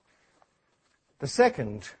 The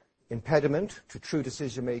second impediment to true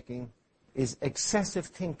decision-making is excessive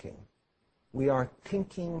thinking. We are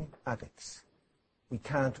thinking addicts. We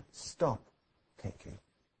can't stop thinking.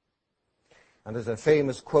 And there's a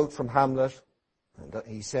famous quote from Hamlet, and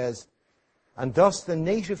he says, and thus the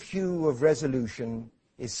native hue of resolution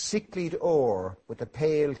is sicklied o'er with a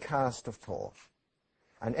pale cast of thought,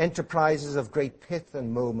 and enterprises of great pith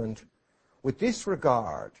and moment, with this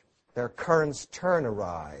regard, their currents turn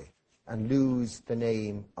awry and lose the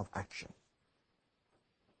name of action.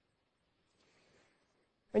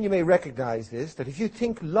 And you may recognize this, that if you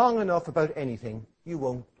think long enough about anything, you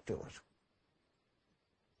won't do it.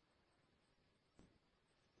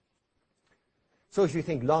 So if you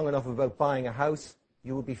think long enough about buying a house,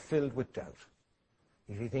 you will be filled with doubt.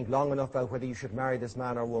 If you think long enough about whether you should marry this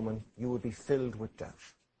man or woman, you will be filled with doubt.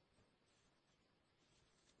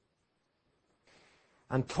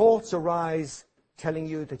 And thoughts arise telling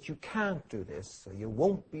you that you can't do this, or you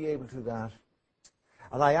won't be able to do that.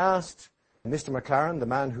 And I asked Mr. McLaren, the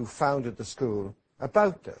man who founded the school,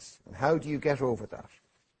 about this, and how do you get over that?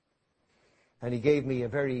 And he gave me a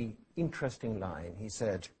very interesting line. He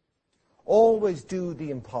said, always do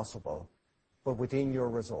the impossible, but within your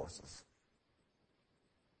resources.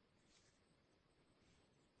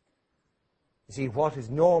 You see, what is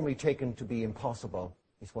normally taken to be impossible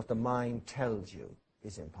is what the mind tells you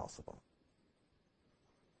is impossible.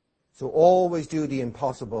 So always do the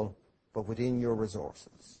impossible, but within your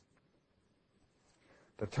resources.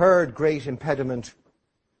 The third great impediment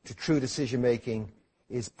to true decision-making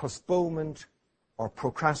is postponement or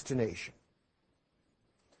procrastination.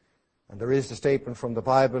 And there is the statement from the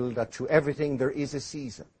Bible that to everything there is a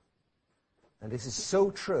season. And this is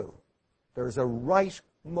so true. There is a right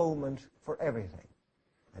moment for everything.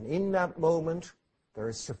 And in that moment, there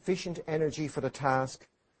is sufficient energy for the task.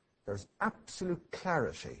 There's absolute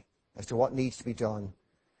clarity as to what needs to be done.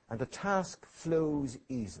 And the task flows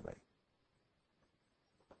easily.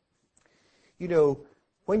 You know,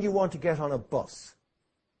 when you want to get on a bus,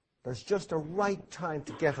 there's just a right time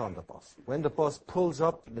to get on the bus. When the bus pulls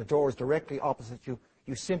up, the door is directly opposite you,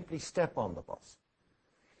 you simply step on the bus.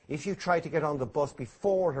 If you try to get on the bus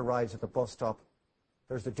before it arrives at the bus stop,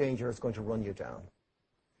 there's the danger it's going to run you down.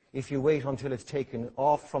 If you wait until it's taken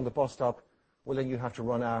off from the bus stop, well, then you have to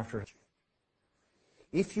run after it.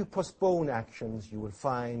 If you postpone actions, you will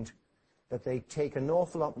find that they take an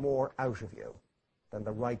awful lot more out of you than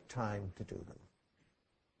the right time to do them.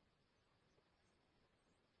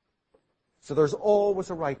 So there's always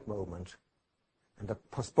a right moment, and the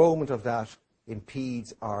postponement of that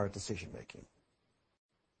impedes our decision-making.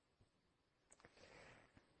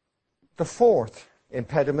 The fourth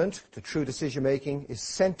impediment to true decision-making is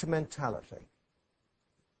sentimentality.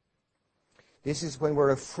 This is when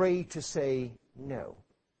we're afraid to say no.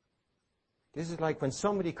 This is like when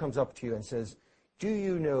somebody comes up to you and says, do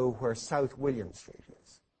you know where South William Street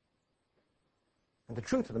is? And the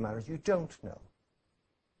truth of the matter is you don't know.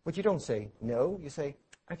 But you don't say no. You say,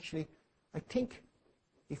 actually, I think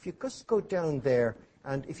if you just go down there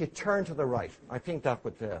and if you turn to the right, I think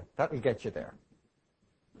that'll get you there.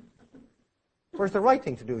 Whereas the right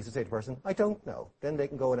thing to do is to say to the person, I don't know. Then they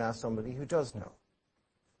can go and ask somebody who does know.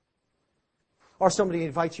 Or somebody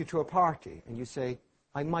invites you to a party and you say,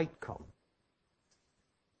 I might come.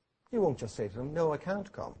 You won't just say to them, no, I can't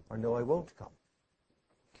come, or no, I won't come.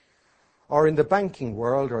 Or in the banking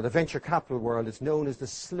world or the venture capital world, it's known as the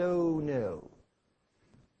slow no.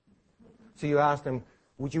 So you ask them,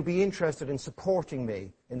 would you be interested in supporting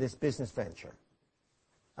me in this business venture?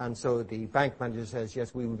 And so the bank manager says,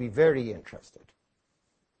 yes, we will be very interested.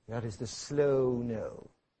 That is the slow no.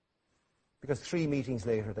 Because 3 meetings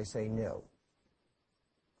later they say no.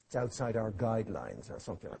 It's outside our guidelines or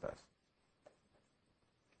something like that.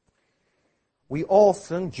 We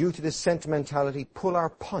often, due to this sentimentality, pull our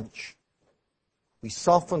punch. We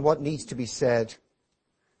soften what needs to be said,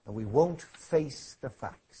 and we won't face the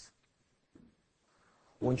facts.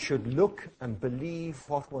 One should look and believe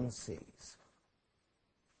what one sees.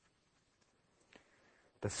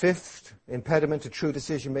 The fifth impediment to true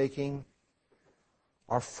decision-making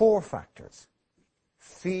are 4 factors: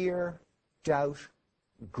 fear, doubt,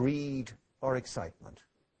 greed, or excitement.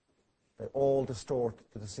 They all distort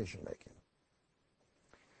the decision-making.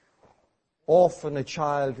 Often a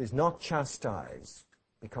child is not chastised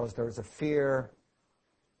because there is a fear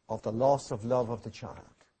of the loss of love of the child.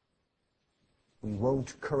 We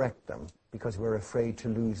won't correct them because we're afraid to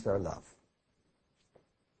lose their love.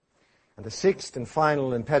 And the 6th and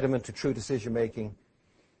final impediment to true decision-making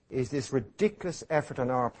is this ridiculous effort on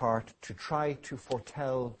our part to try to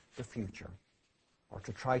foretell the future or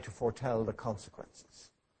to try to foretell the consequences.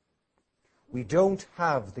 We don't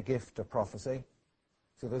have the gift of prophecy,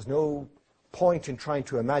 so there's no point in trying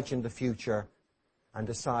to imagine the future and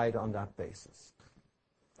decide on that basis.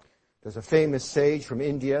 There's a famous sage from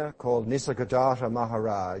India called Nisargadatta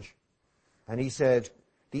Maharaj, and he said,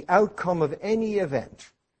 the outcome of any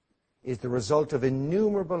event is the result of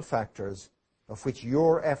innumerable factors of which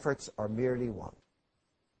your efforts are merely one.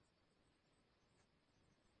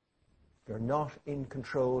 You're not in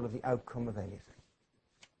control of the outcome of anything.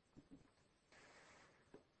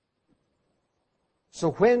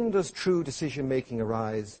 So when does true decision-making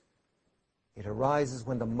arise? It arises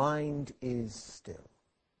when the mind is still.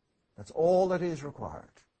 That's all that is required.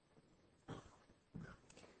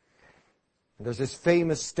 And there's this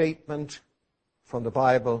famous statement from the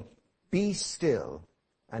Bible, "Be still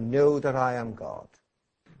and know that I am God."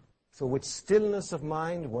 So with stillness of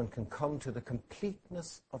mind, one can come to the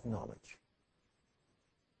completeness of knowledge.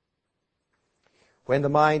 When the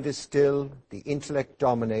mind is still, the intellect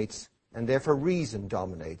dominates, and therefore reason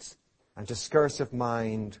dominates, and discursive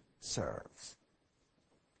mind serves.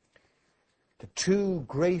 The two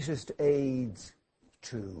greatest aids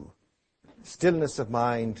to stillness of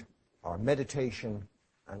mind are meditation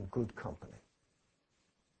and good company.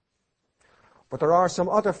 But there are some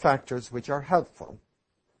other factors which are helpful,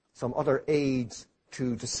 some other aids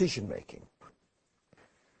to decision-making.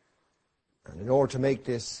 And in order to make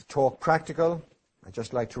this talk practical, I'd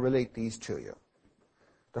just like to relate these to you.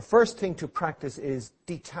 The first thing to practice is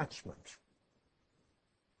detachment.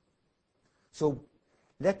 So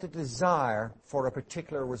let the desire for a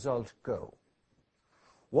particular result go.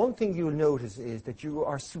 One thing you'll notice is that you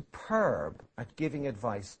are superb at giving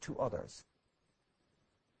advice to others.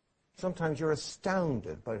 Sometimes you're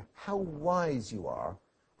astounded by how wise you are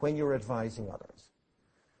when you're advising others.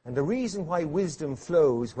 And the reason why wisdom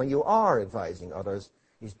flows when you are advising others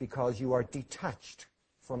is because you are detached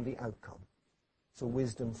from the outcome. So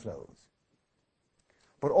wisdom flows.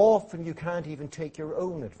 But often you can't even take your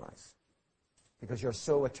own advice because you're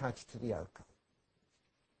so attached to the outcome.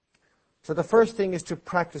 So the first thing is to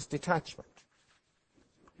practice detachment.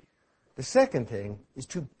 The second thing is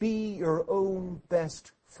to be your own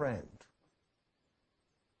best friend.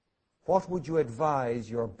 What would you advise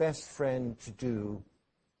your best friend to do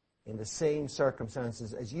in the same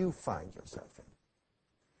circumstances as you find yourself in?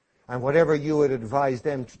 And whatever you would advise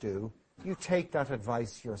them to do, you take that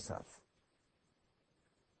advice yourself.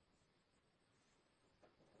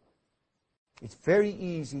 It's very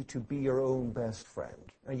easy to be your own best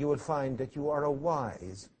friend, and you will find that you are a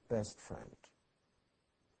wise best friend.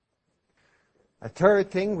 A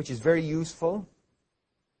third thing, which is very useful,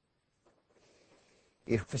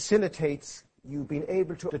 it facilitates you being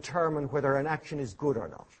able to determine whether an action is good or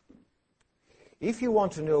not. If you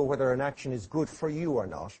want to know whether an action is good for you or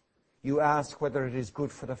not, you ask whether it is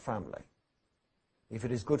good for the family. If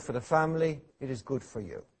it is good for the family, it is good for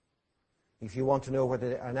you. If you want to know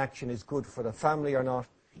whether an action is good for the family or not,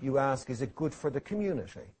 you ask, is it good for the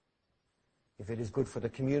community? If it is good for the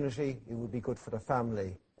community, it will be good for the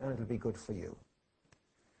family, and it will be good for you.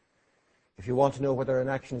 If you want to know whether an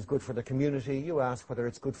action is good for the community, you ask whether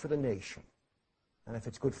it's good for the nation. And if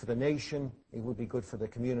it's good for the nation, it will be good for the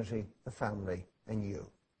community, the family, and you.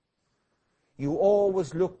 You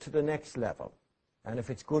always look to the next level. And if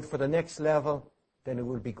it's good for the next level, then it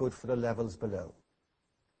will be good for the levels below.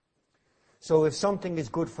 So if something is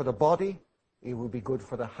good for the body, it will be good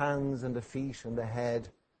for the hands and the feet and the head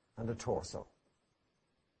and the torso.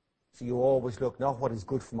 So you always look not what is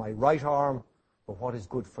good for my right arm, but what is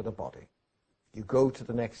good for the body. You go to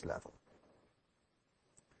the next level.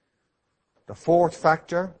 The fourth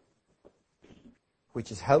factor,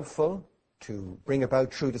 which is helpful to bring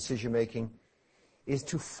about true decision-making, is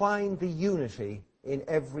to find the unity in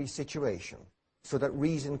every situation so that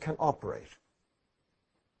reason can operate.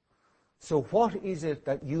 So what is it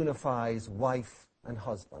that unifies wife and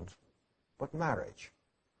husband but marriage?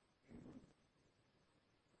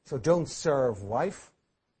 So don't serve wife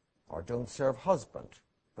or don't serve husband,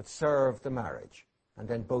 but serve the marriage, and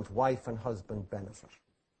then both wife and husband benefit.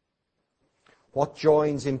 What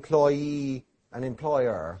joins employee and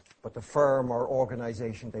employer but the firm or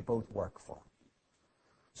organization they both work for?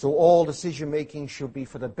 So all decision-making should be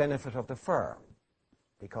for the benefit of the firm,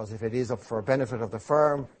 because if it is for the benefit of the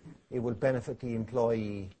firm, it will benefit the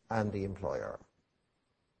employee and the employer.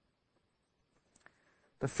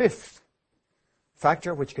 The fifth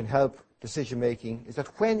factor which can help decision-making is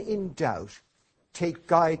that when in doubt, take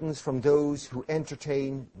guidance from those who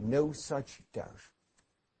entertain no such doubt.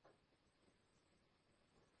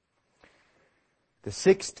 The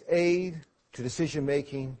sixth aid to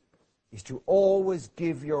decision-making is to always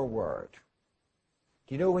give your word.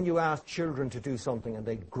 Do you know when you ask children to do something and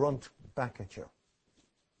they grunt back at you?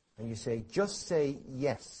 And you say, just say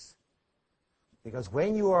yes. Because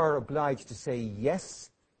when you are obliged to say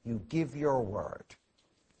yes, you give your word.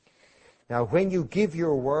 Now, when you give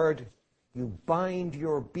your word, you bind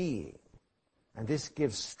your being. And this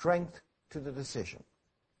gives strength to the decision.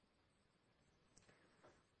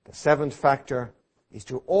 The seventh factor is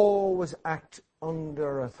to always act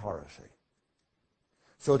under authority,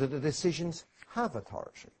 so that the decisions have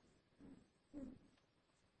authority.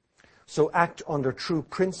 So act under true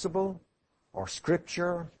principle, or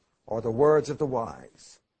scripture, or the words of the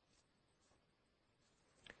wise.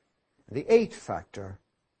 The eighth factor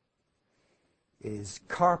is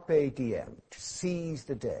carpe diem, to seize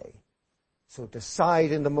the day. So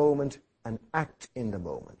decide in the moment and act in the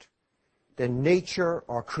moment. Then nature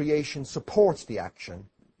or creation supports the action.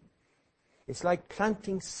 It's like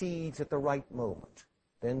planting seeds at the right moment.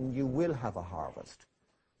 Then you will have a harvest.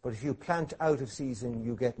 But if you plant out of season,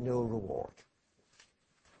 you get no reward.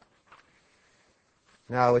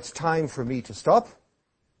 Now it's time for me to stop,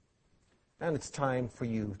 and it's time for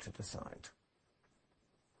you to decide.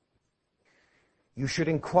 You should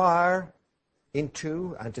inquire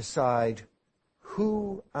into and decide,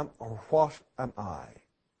 who am or what am I?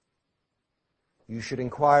 You should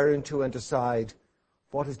inquire into and decide,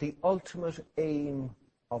 what is the ultimate aim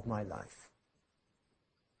of my life?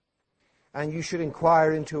 And you should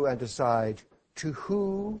inquire into and decide, to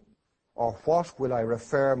who or what will I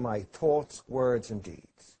refer my thoughts, words, and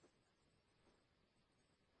deeds?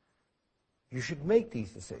 You should make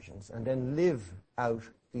these decisions and then live out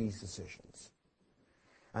these decisions.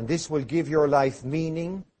 And this will give your life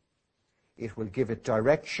meaning, it will give it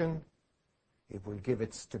direction, it will give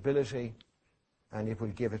it stability, and it will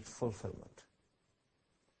give it fulfillment.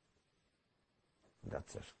 And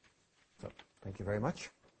that's it. So, thank you very much.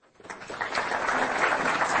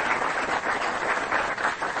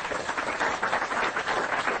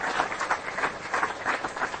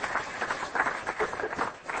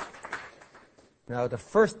 Now, the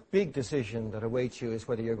first big decision that awaits you is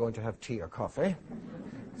whether you're going to have tea or coffee.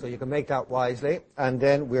 So you can make that wisely. And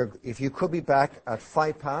then if you could be back at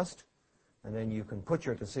past, and then you can put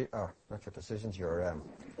your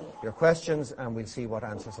your questions, and we'll see what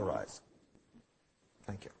answers arise.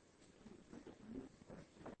 Thank you.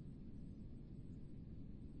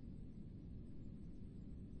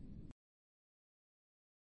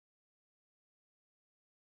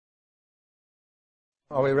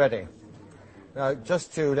 Are we ready? Now,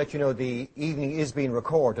 just to let you know, the evening is being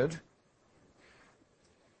recorded.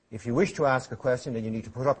 If you wish to ask a question, then you need to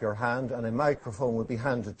put up your hand, and a microphone will be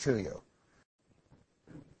handed to you.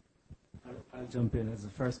 I'll jump in as the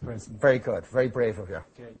first person. Very good. Very brave of you.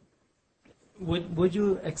 Okay. Would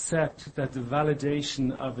you accept that the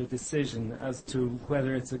validation of a decision as to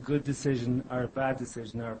whether it's a good decision or a bad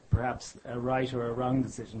decision, or perhaps a right or a wrong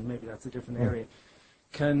decision, maybe that's a different area,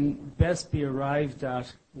 can best be arrived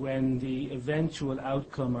at when the eventual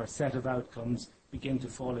outcome or set of outcomes begin to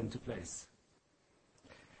fall into place?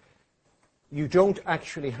 You don't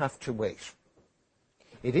actually have to wait.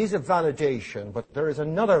 It is a validation, but there is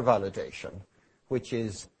another validation which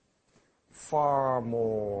is far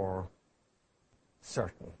more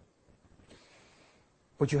certain.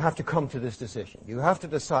 But you have to come to this decision. You have to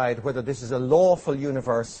decide whether this is a lawful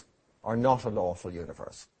universe or not a lawful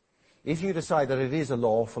universe. If you decide that it is a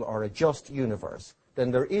lawful or a just universe,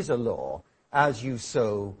 then there is a law, as you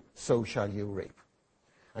sow, so shall you reap.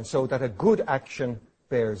 And so that a good action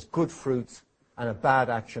bears good fruits and a bad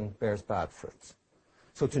action bears bad fruits.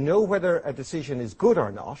 So to know whether a decision is good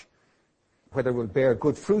or not, whether it will bear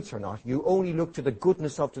good fruits or not, you only look to the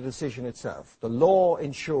goodness of the decision itself. The law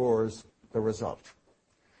ensures the result.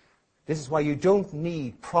 This is why you don't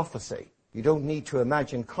need prophecy. You don't need to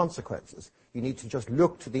imagine consequences. You need to just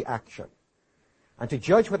look to the action. And to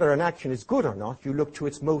judge whether an action is good or not, you look to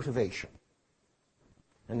its motivation.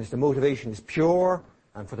 And if the motivation is pure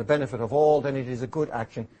and for the benefit of all, then it is a good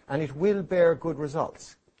action, and it will bear good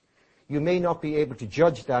results. You may not be able to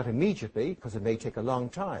judge that immediately, because it may take a long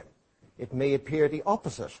time. It may appear the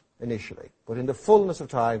opposite initially, but in the fullness of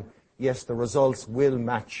time, yes, the results will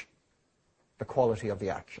match the quality of the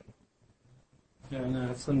action. Yeah, no, I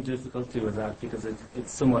have some difficulty with that because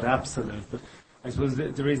it's somewhat absolute. But I suppose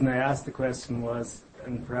the reason I asked the question was,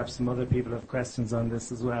 and perhaps some other people have questions on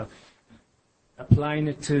this as well, applying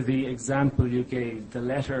it to the example you gave, the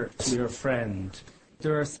letter to your friend,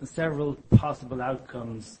 there are several possible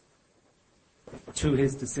outcomes to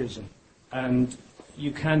his decision. And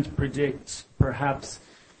you can't predict, perhaps,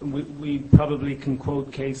 we probably can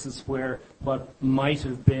quote cases where what might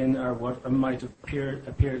have been or what might have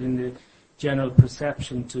appeared in the general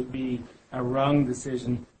perception to be a wrong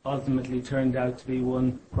decision ultimately turned out to be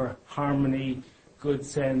one where harmony, good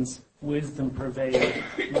sense, wisdom prevailed,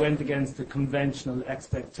 went against the conventional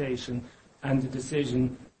expectation, and the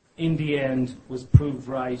decision in the end was proved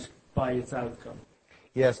right by its outcome.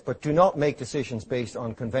 Yes, but do not make decisions based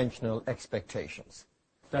on conventional expectations.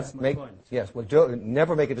 That's my point. Yes, well,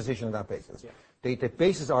 never make a decision on that basis. Yeah. The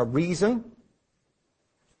bases are reason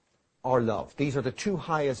or love. These are the two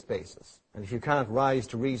highest bases. And if you cannot rise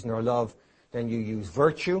to reason or love, then you use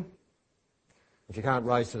virtue If you can't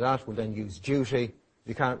rise to that, well then use duty. If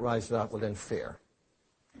you can't rise to that, well then fear.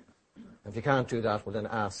 If you can't do that, well then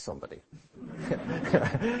ask somebody.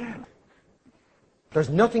 There's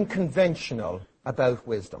nothing conventional about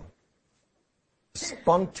wisdom.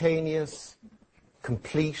 Spontaneous,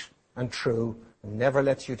 complete, and true, and never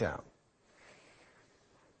lets you down.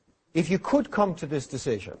 If you could come to this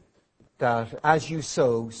decision, that as you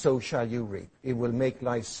sow, so shall you reap, it will make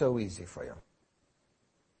life so easy for you.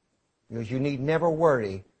 Because you need never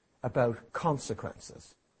worry about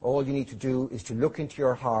consequences. All you need to do is to look into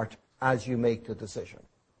your heart as you make the decision.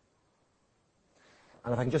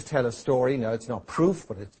 And if I can just tell a story, now it's not proof,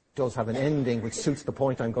 but it does have an ending which suits the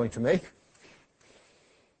point I'm going to make.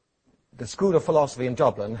 The School of Philosophy in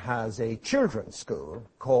Dublin has a children's school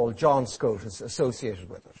called John Scotus associated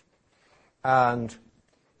with it. And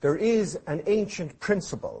there is an ancient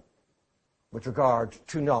principle with regard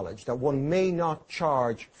to knowledge that one may not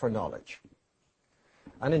charge for knowledge.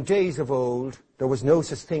 And in days of old, there was no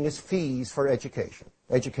such thing as fees for education.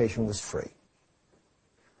 Education was free.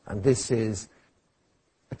 And this is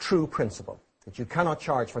a true principle, that you cannot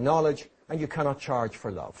charge for knowledge and you cannot charge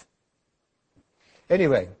for love.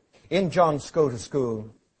 Anyway, in John Scotus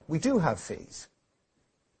School, we do have fees.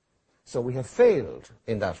 So we have failed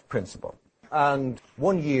in that principle. And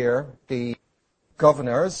one year, the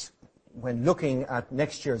governors, when looking at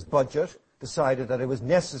next year's budget, decided that it was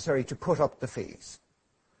necessary to put up the fees,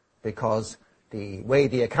 because the way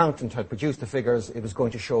the accountant had produced the figures, it was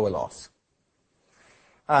going to show a loss.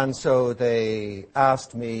 And so they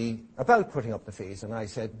asked me about putting up the fees, and I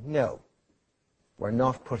said, no, we're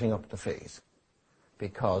not putting up the fees,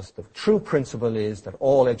 because the true principle is that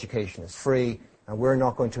all education is free, and we're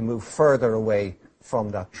not going to move further away from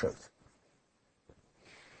that truth.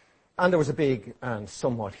 And there was a big and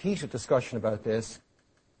somewhat heated discussion about this.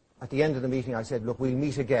 At the end of the meeting, I said, look, we'll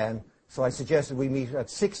meet again. So I suggested we meet at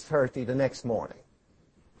 6:30 the next morning.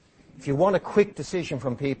 If you want a quick decision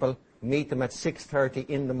from people, meet them at 6:30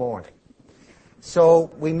 in the morning. So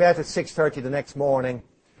we met at 6:30 the next morning,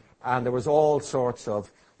 and there was all sorts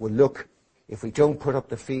of, well, look, if we don't put up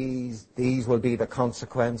the fees, these will be the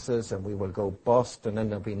consequences, and we will go bust, and then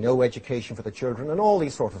there'll be no education for the children, and all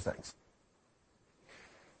these sort of things.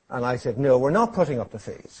 And I said, no, we're not putting up the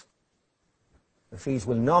fees. The fees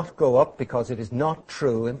will not go up because it is not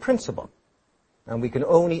true in principle. And we can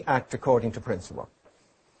only act according to principle.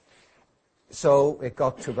 So it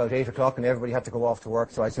got to about 8 o'clock and everybody had to go off to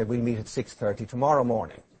work. So I said, we'll meet at 6:30 tomorrow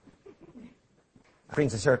morning. It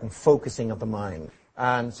brings a certain focusing of the mind.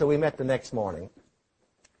 And so we met the next morning.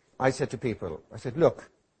 I said to people, I said,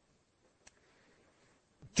 look,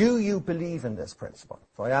 do you believe in this principle?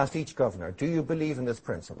 So I asked each governor, do you believe in this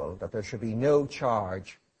principle that there should be no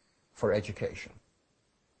charge for education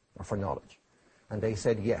or for knowledge? And they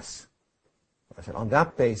said yes. I said, on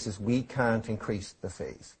that basis, we can't increase the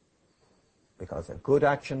fees, because a good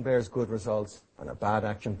action bears good results and a bad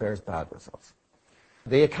action bears bad results.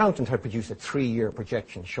 The accountant had produced a 3-year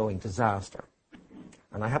projection showing disaster.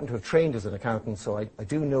 And I happen to have trained as an accountant, so I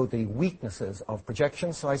do know the weaknesses of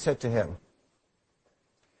projections. So I said to him,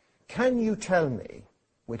 can you tell me,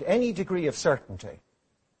 with any degree of certainty,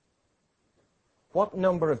 what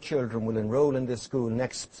number of children will enroll in this school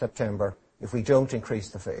next September if we don't increase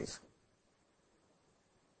the fees?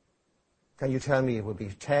 Can you tell me it will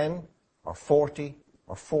be 10 or 40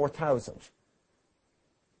 or 4,000?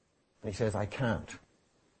 And he says, I can't.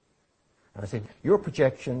 And I said, your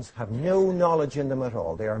projections have no knowledge in them at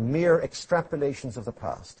all. They are mere extrapolations of the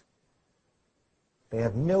past. They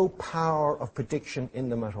have no power of prediction in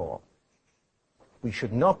them at all. We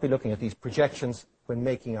should not be looking at these projections when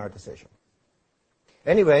making our decision.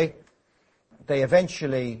 Anyway, they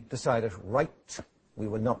eventually decided, right, we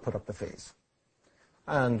will not put up the fees.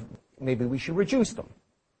 And maybe we should reduce them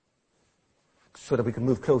so that we can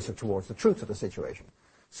move closer towards the truth of the situation.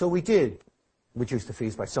 So we did reduce the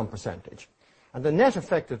fees by some percentage. And the net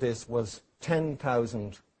effect of this was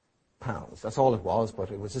 £10,000. That's all it was, but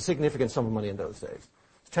it was a significant sum of money in those days.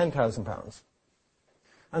 £10,000.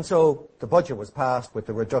 And so the budget was passed with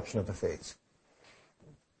the reduction of the fees.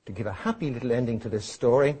 To give a happy little ending to this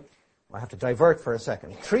story, I have to divert for a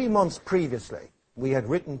second. 3 months previously, we had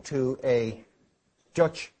written to a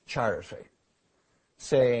Dutch charity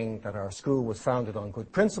saying that our school was founded on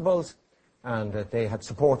good principles and that they had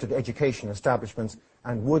supported education establishments,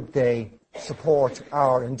 and would they support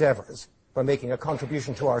our endeavours by making a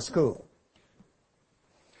contribution to our school.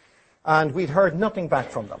 And we'd heard nothing back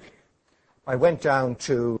from them. I went down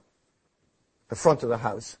to the front of the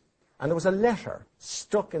house, and there was a letter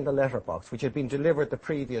stuck in the letterbox, which had been delivered the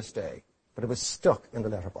previous day, but it was stuck in the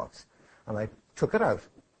letterbox. And I took it out,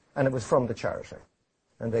 And it was from the charity.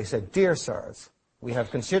 And they said, "Dear sirs, we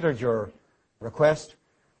have considered your request.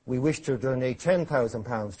 We wish to donate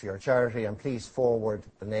 £10,000 to your charity, and please forward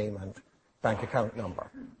the name and bank account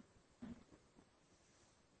number."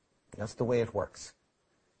 That's the way it works.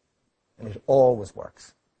 And it always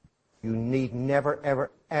works. You need never,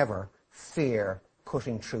 ever, ever fear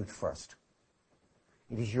putting truth first.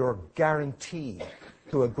 It is your guarantee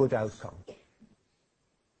to a good outcome.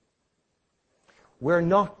 We're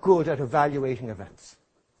not good at evaluating events.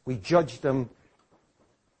 We judge them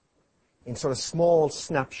in sort of small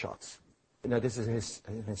snapshots. You know, this is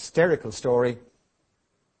an hysterical story,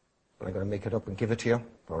 but I'm going to make it up and give it to you,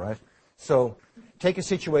 all right? So, take a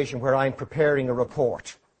situation where I'm preparing a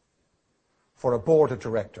report for a board of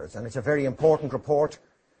directors, and it's a very important report,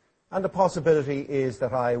 and the possibility is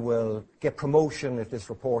that I will get promotion if this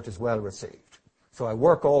report is well received. So I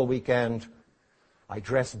work all weekend. I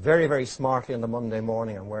dress very, very smartly on the Monday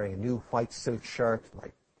morning. I'm wearing a new white silk shirt.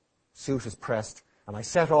 My suit is pressed. And I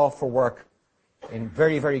set off for work in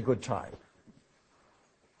very, very good time.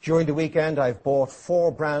 During the weekend, I've bought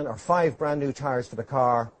 5 brand new tires for the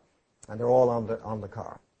car, and they're all on the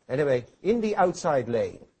car. Anyway, in the outside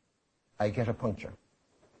lane, I get a puncture.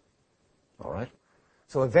 All right?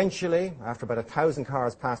 So eventually, after about 1,000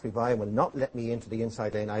 cars pass me by and will not let me into the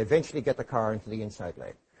inside lane, I eventually get the car into the inside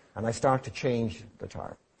lane. And I start to change the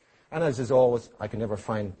tire. And as is always, I can never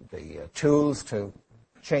find the tools to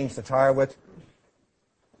change the tire with.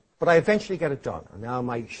 But I eventually get it done. And now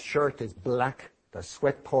my shirt is black. There's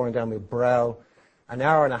sweat pouring down my brow. An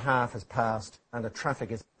hour and a half has passed, and the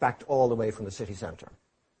traffic is backed all the way from the city centre.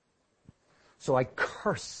 So I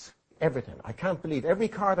curse everything. I can't believe every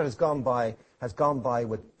car that has gone by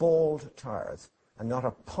with bald tires and not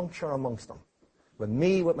a puncture amongst them. With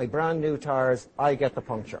me, with my brand new tires, I get the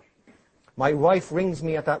puncture. My wife rings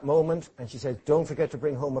me at that moment and she says, "Don't forget to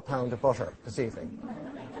bring home a pound of butter this evening."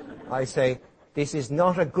 I say, "This is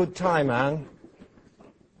not a good time, Anne.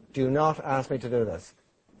 Do not ask me to do this."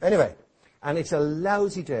 Anyway, and it's a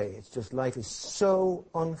lousy day. It's just, life is so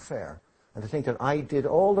unfair. And to think that I did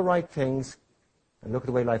all the right things, and look at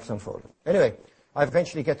the way life's unfolded. Anyway, I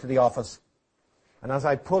eventually get to the office, and as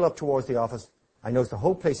I pull up towards the office, I notice the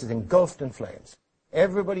whole place is engulfed in flames.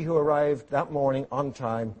 Everybody who arrived that morning on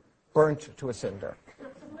time burnt to a cinder.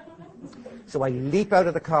 So I leap out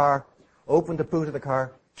of the car, open the boot of the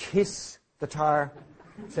car, kiss the tire,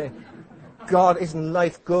 say, "God, isn't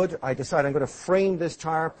life good?" I decide I'm going to frame this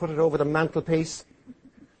tire, put it over the mantelpiece,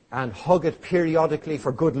 and hug it periodically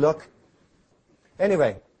for good luck.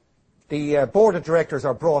 Anyway, the board of directors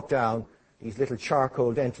are brought down. These little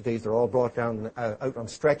charcoal entities, they're all brought down out on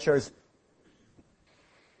stretchers.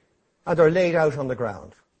 And they're laid out on the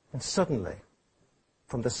ground. And suddenly,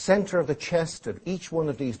 from the center of the chest of each one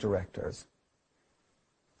of these directors,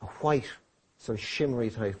 a white, sort of shimmery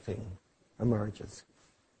type thing emerges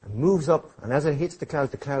and moves up, and as it hits the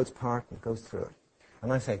clouds part and goes through it.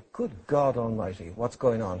 And I say, "Good God Almighty, what's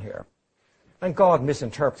going on here?" And God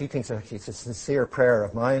misinterprets. He thinks it's a sincere prayer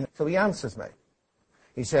of mine. So he answers me.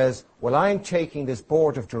 He says, "Well, I'm taking this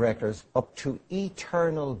board of directors up to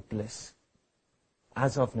eternal bliss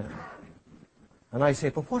as of now." And I say,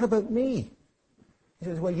 "But what about me?" He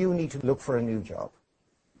says, "Well, you need to look for a new job."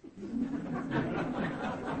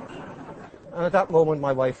 And at that moment,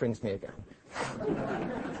 my wife rings me again.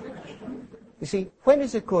 You see, when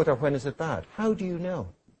is it good or when is it bad? How do you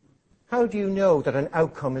know? How do you know that an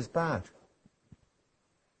outcome is bad?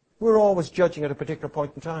 We're always judging at a particular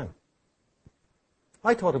point in time.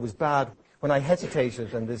 I thought it was bad when I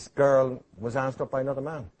hesitated and this girl was asked up by another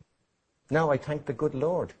man. Now I thank the good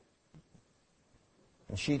Lord.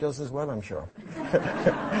 And she does as well, I'm sure.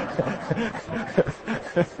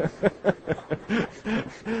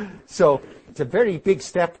 So it's a very big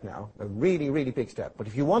step now, a really, really big step. But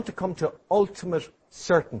if you want to come to ultimate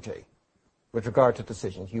certainty with regard to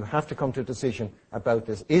decisions, you have to come to a decision about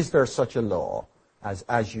this. Is there such a law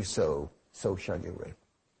as you sow, so shall you reap?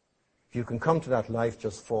 If you can come to that, life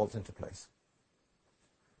just falls into place.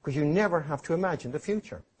 Because you never have to imagine the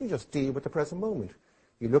future. You just deal with the present moment.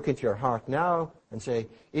 You look into your heart now and say,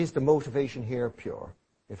 is the motivation here pure?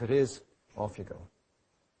 If it is, off you go.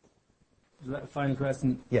 Final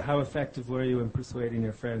question. Yeah. How effective were you in persuading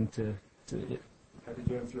your friend how did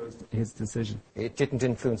you influence his decision? It didn't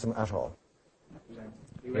influence him at all.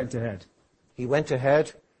 He went ahead. He went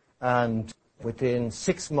ahead, and within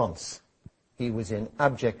 6 months, he was in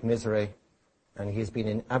abject misery, and he has been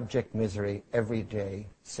in abject misery every day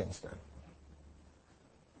since then.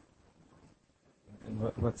 And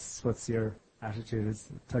what's your attitude? Is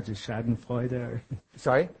a touch of schadenfreude there?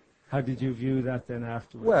 Sorry? How did you view that then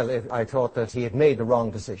afterwards? Well, I thought that he had made the wrong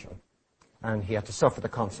decision, and he had to suffer the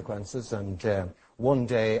consequences, and one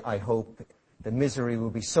day I hope the misery will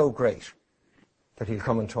be so great that he'll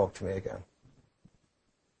come and talk to me again.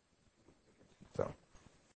 So.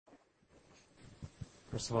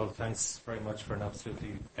 First of all, thanks very much for an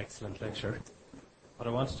absolutely excellent lecture. What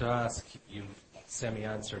I wanted to ask, you've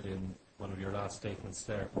semi-answered in one of your last statements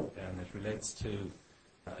there, and it relates to,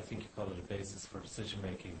 I think you call it a basis for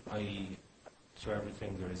decision-making, i.e., to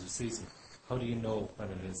everything there is a season. How do you know when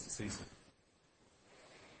it is the season?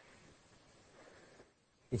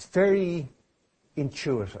 It's very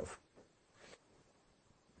intuitive.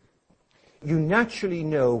 You naturally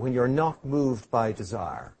know when you're not moved by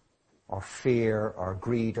desire, or fear, or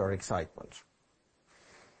greed, or excitement.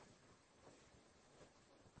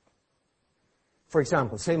 For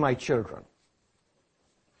example, say my children,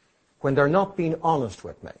 when they're not being honest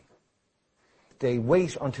with me, they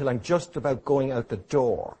wait until I'm just about going out the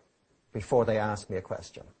door before they ask me a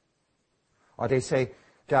question. Or they say,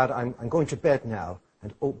 Dad, I'm going to bed now,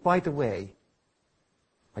 and oh, by the way,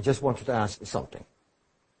 I just wanted to ask you something.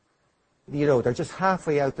 You know, they're just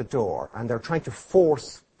halfway out the door, and they're trying to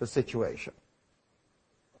force the situation.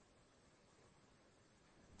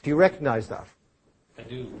 Do you recognize that? I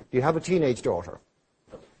do. Do you have a teenage daughter?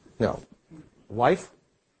 No. Wife?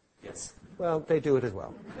 Yes. Well, they do it as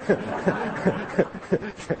well.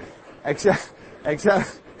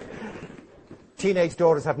 except teenage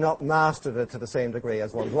daughters have not mastered it to the same degree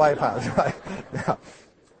as one's wife has, right? Now,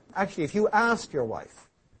 actually, if you ask your wife,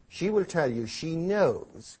 she will tell you she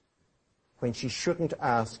knows when she shouldn't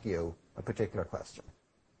ask you a particular question.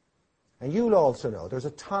 And you'll also know there's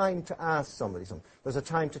a time to ask somebody something. There's a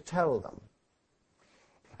time to tell them.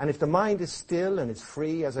 And if the mind is still and it's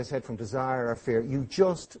free, as I said, from desire or fear, you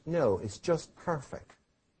just know it's just perfect.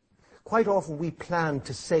 Quite often we plan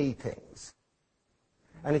to say things,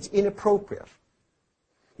 and it's inappropriate.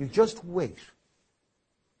 You just wait.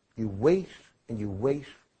 You wait, and you wait,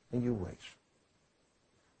 and you wait.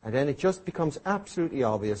 And then it just becomes absolutely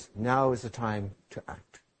obvious, now is the time to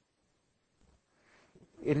act.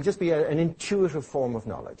 It'll just be an intuitive form of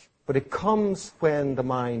knowledge. But it comes when the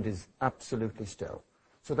mind is absolutely still.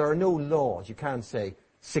 So there are no laws. You can't say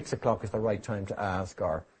 6 o'clock is the right time to ask,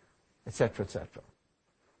 or et cetera, et cetera.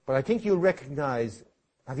 But I think you'll recognize,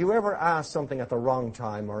 have you ever asked something at the wrong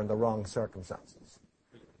time or in the wrong circumstances?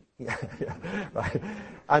 Yeah, right.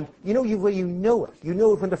 And you know you know it. You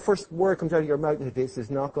know it when the first word comes out of your mouth, this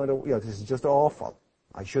is not going to, this is just awful.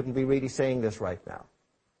 I shouldn't be really saying this right now.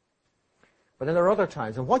 But then there are other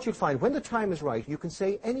times, and what you'll find, when the time is right, you can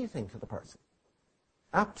say anything to the person.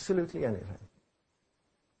 Absolutely anything.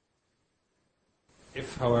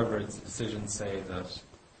 If, however, it's a decision, say that,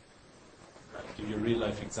 give you a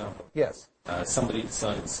real-life example. Yes. Somebody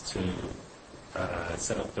decides to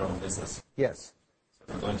set up their own business. Yes. So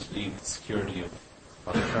they're going to leave the security of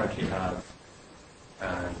what they currently have,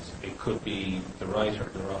 and it could be the right or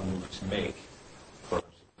the wrong move to make, but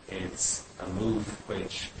it's a move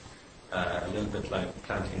which, a little bit like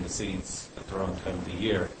planting the seeds at the wrong time of the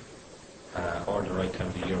year, or the right time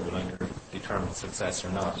of the year will either determine success or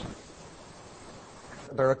not.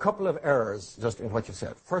 There are a couple of errors just in what you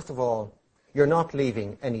said. First of all, you're not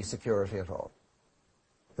leaving any security at all.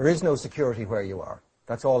 There is no security where you are.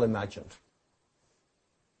 That's all imagined.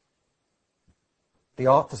 The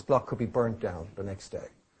office block could be burnt down the next day.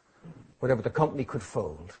 Whatever, the company could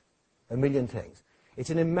fold. A million things. It's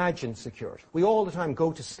an imagined security. We all the time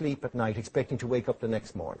go to sleep at night expecting to wake up the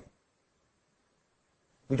next morning.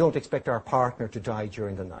 We don't expect our partner to die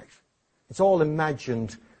during the night. It's all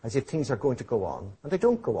imagined as if things are going to go on, and they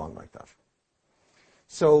don't go on like that.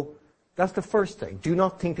 So that's the first thing. Do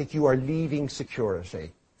not think that you are leaving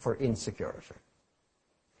security for insecurity.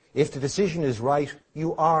 If the decision is right,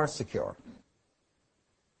 you are secure.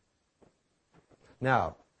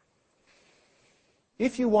 Now,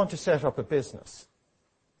 if you want to set up a business,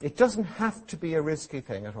 it doesn't have to be a risky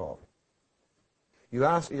thing at all. You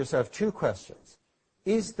ask yourself 2 questions.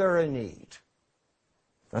 Is there a need?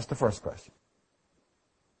 That's the first question.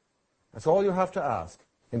 That's all you have to ask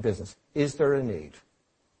in business. Is there a need?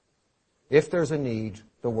 If there's a need,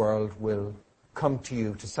 the world will come to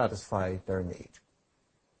you to satisfy their need.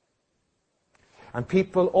 And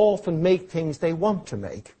people often make things they want to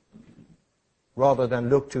make rather than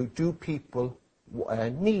look to, do people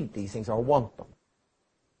need these things or want them?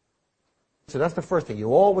 So that's the first thing.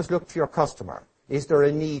 You always look to your customer. Is there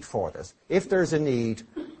a need for this? If there's a need,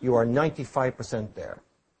 you are 95% there.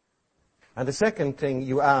 And the second thing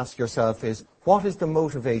you ask yourself is, what is the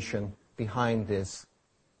motivation behind this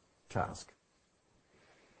task?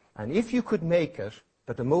 And if you could make it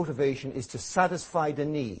that the motivation is to satisfy the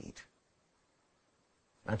need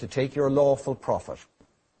and to take your lawful profit,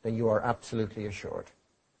 then you are absolutely assured.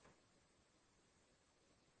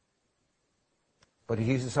 But if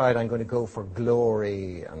you decide I'm going to go for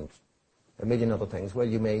glory and a million other things, well,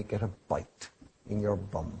 you may get a bite in your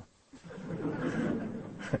bum.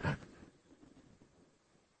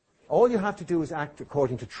 All you have to do is act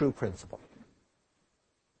according to true principle.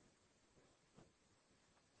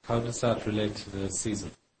 How does that relate to the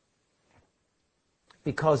season?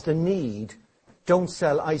 Because the need, don't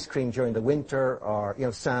sell ice cream during the winter or,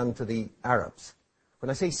 sand to the Arabs. When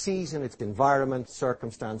I say season, it's environment,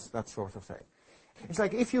 circumstance, that sort of thing. It's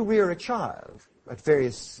like if you rear a child at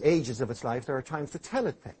various ages of its life, there are times to tell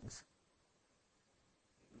it things.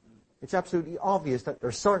 It's absolutely obvious that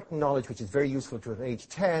there's certain knowledge which is very useful to it at age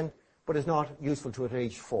 10, but is not useful to it at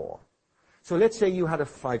age 4. So let's say you had a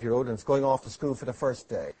 5-year-old and it's going off to school for the first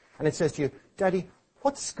day, and it says to you, Daddy,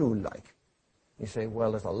 what's school like? You say,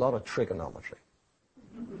 well, there's a lot of trigonometry.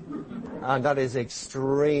 And that is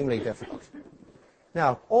extremely difficult.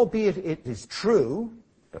 Now, albeit it is true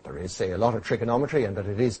that there is, say, a lot of trigonometry and that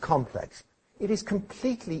it is complex, it is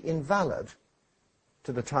completely invalid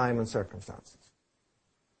to the time and circumstances.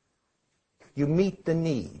 You meet the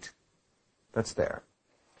need that's there.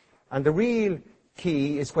 And the real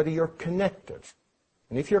key is whether you're connected.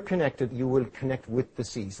 And if you're connected, you will connect with the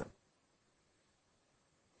season.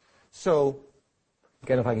 So,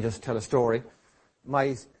 again, if I can just tell a story,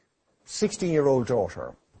 my 16-year-old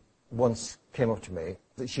daughter once came up to me.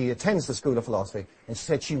 She attends the School of Philosophy, and she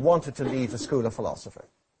said she wanted to leave the School of Philosophy.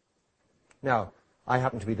 Now, I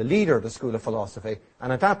happen to be the leader of the School of Philosophy,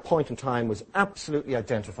 and at that point in time was absolutely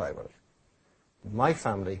identified with it. My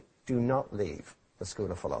family do not leave the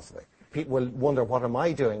School of Philosophy. People will wonder, what am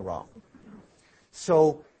I doing wrong?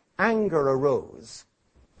 So anger arose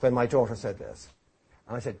when my daughter said this.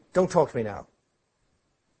 And I said, don't talk to me now.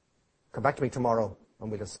 Come back to me tomorrow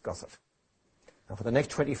and we'll discuss it. And for the next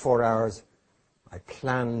 24 hours, I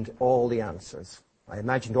planned all the answers. I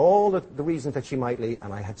imagined all the reasons that she might leave,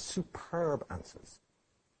 and I had superb answers.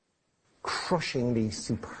 Crushingly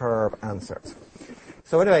superb answers.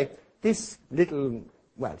 So anyway, this little,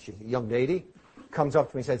 well, she's a young lady, comes up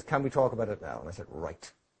to me and says, can we talk about it now? And I said,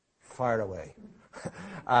 right, fire away.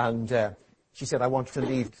 And she said, I want to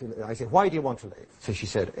leave. I said, why do you want to leave? So she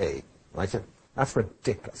said, A. And I said, that's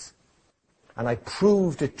ridiculous. And I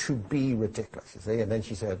proved it to be ridiculous, you see. And then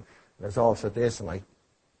she said, there's also this, and I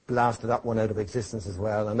blasted that one out of existence as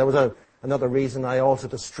well. And there was another reason I also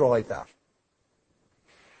destroyed that.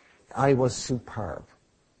 I was superb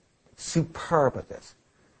at this.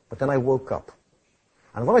 But then I woke up.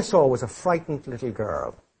 And what I saw was a frightened little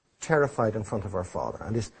girl, terrified in front of her father,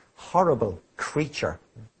 and this horrible creature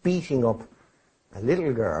beating up a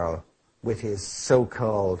little girl with his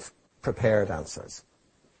so-called prepared answers.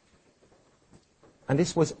 And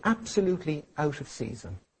this was absolutely out of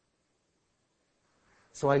season.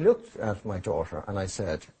 So I looked at my daughter and I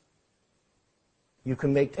said, you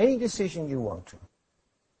can make any decision you want to,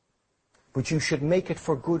 but you should make it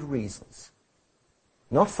for good reasons,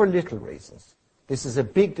 not for little reasons. This is a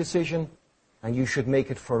big decision, and you should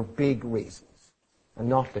make it for big reasons, and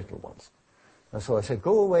not little ones. And so I said,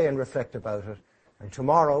 go away and reflect about it, and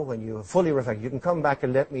tomorrow, when you have fully reflected, you can come back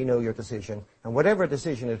and let me know your decision, and whatever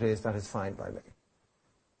decision it is, that is fine by me.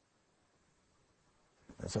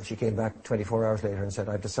 And so she came back 24 hours later and said,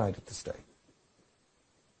 I've decided to stay.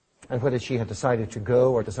 And whether she had decided to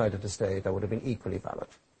go or decided to stay, that would have been equally valid.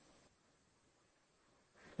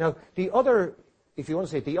 Now, the other, if you want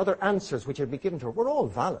to say, the other answers which had been given to her were all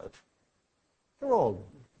valid. They were all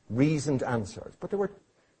reasoned answers, but they were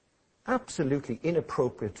absolutely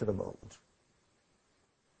inappropriate to the moment.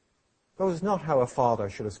 That was not how a father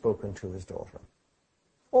should have spoken to his daughter,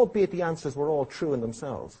 albeit the answers were all true in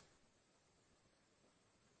themselves.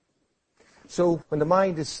 So when the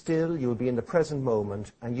mind is still, you will be in the present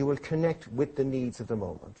moment, and you will connect with the needs of the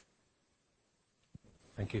moment.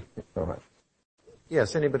 Thank you. All right.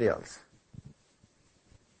 Yes, anybody else?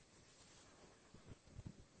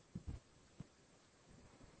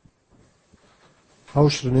 How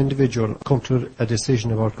should an individual come to a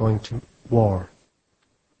decision about going to war?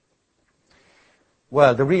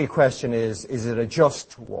 Well, the real question is it a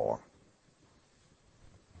just war?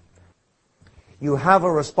 You have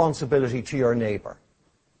a responsibility to your neighbor.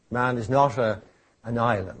 Man is not an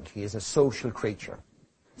island. He is a social creature.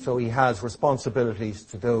 So he has responsibilities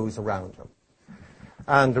to those around him.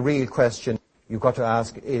 And the real question you've got to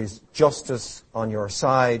ask is justice on your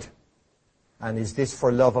side, and is this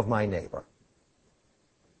for love of my neighbor?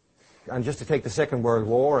 And just to take the Second World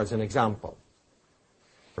War as an example,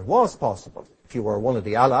 it was possible if you were one of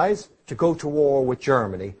the Allies, to go to war with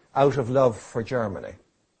Germany out of love for Germany.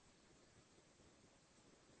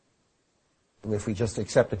 If we just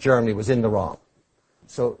accept that Germany was in the wrong.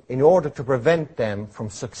 So in order to prevent them from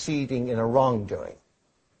succeeding in a wrongdoing,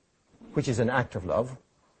 which is an act of love,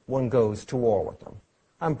 one goes to war with them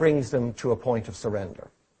and brings them to a point of surrender.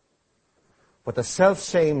 But the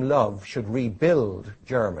self-same love should rebuild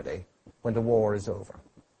Germany when the war is over.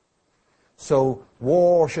 So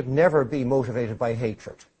war should never be motivated by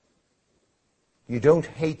hatred. You don't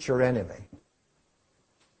hate your enemy.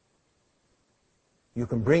 You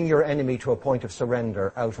can bring your enemy to a point of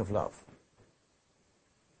surrender out of love.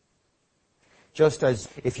 Just as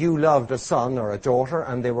if you loved a son or a daughter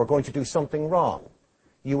and they were going to do something wrong,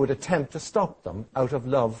 you would attempt to stop them out of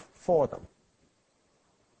love for them.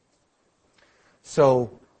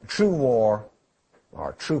 So true war,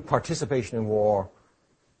 or true participation in war,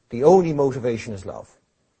 the only motivation is love.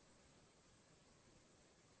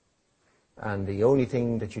 And the only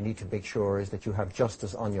thing that you need to make sure is that you have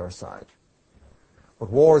justice on your side. But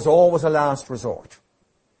war is always a last resort.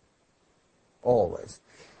 Always.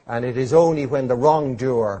 And it is only when the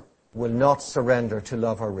wrongdoer will not surrender to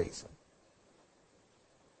love or reason.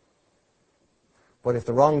 But if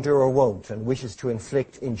the wrongdoer won't and wishes to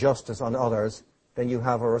inflict injustice on others, then you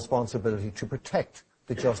have a responsibility to protect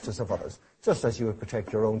the justice of others, just as you would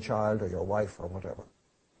protect your own child or your wife or whatever.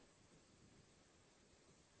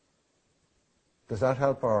 Does that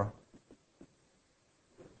help, or?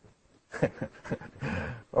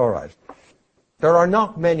 All right. There are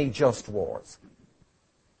not many just wars,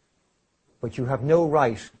 but you have no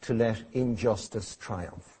right to let injustice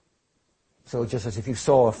triumph. So just as if you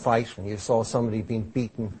saw a fight and you saw somebody being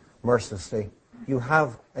beaten mercilessly, you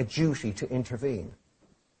have a duty to intervene,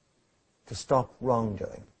 to stop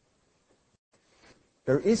wrongdoing.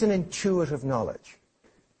 There is an intuitive knowledge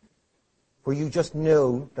where you just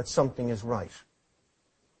know that something is right.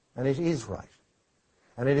 And it is right.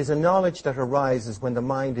 And it is a knowledge that arises when the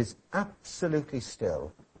mind is absolutely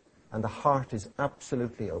still and the heart is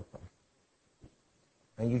absolutely open.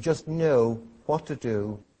 And you just know what to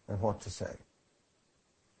do and what to say.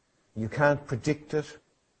 You can't predict it.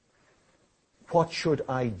 What should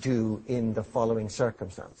I do in the following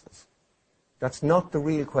circumstances? That's not the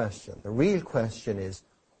real question. The real question is,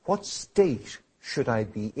 what state should I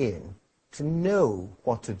be in to know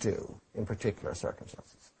what to do in particular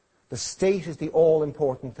circumstances? The state is the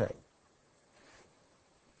all-important thing.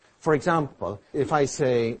 For example, if I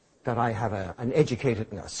say that I have an educated,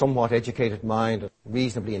 somewhat educated mind, a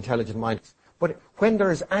reasonably intelligent mind, but when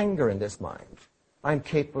there is anger in this mind, I'm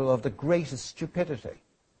capable of the greatest stupidity.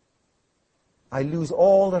 I lose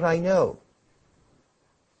all that I know.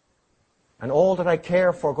 And all that I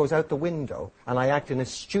care for goes out the window, and I act in a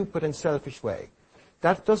stupid and selfish way.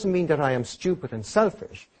 That doesn't mean that I am stupid and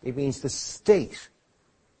selfish. It means the state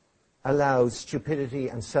allows stupidity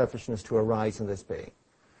and selfishness to arise in this being.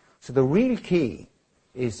 So the real key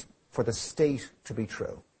is for the state to be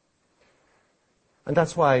true. And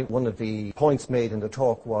that's why one of the points made in the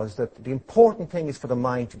talk was that the important thing is for the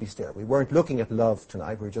mind to be still. We weren't looking at love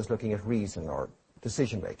tonight, we were just looking at reason or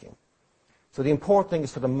decision-making. So the important thing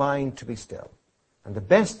is for the mind to be still. And the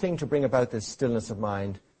best thing to bring about this stillness of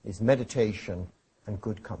mind is meditation and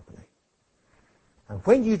good company. And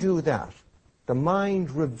when you do that, the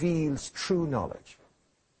mind reveals true knowledge.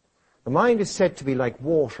 The mind is said to be like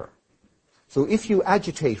water. So if you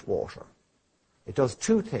agitate water, it does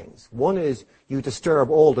two things. One is you disturb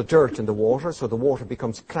all the dirt in the water, so the water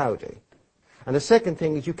becomes cloudy. And the second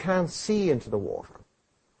thing is you can't see into the water.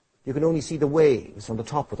 You can only see the waves on the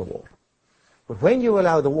top of the water. But when you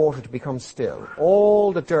allow the water to become still,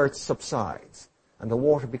 all the dirt subsides, and the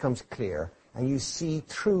water becomes clear, and you see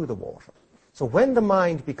through the water. So when the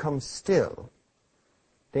mind becomes still,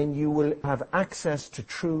 then you will have access to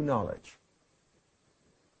true knowledge.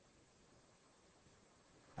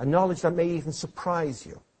 A knowledge that may even surprise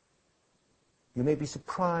you. You may be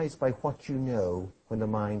surprised by what you know when the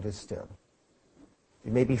mind is still.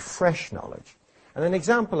 It may be fresh knowledge. And an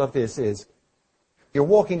example of this is, you're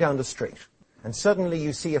walking down the street, and suddenly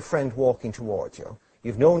you see a friend walking towards you.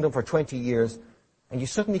 You've known them for 20 years, and you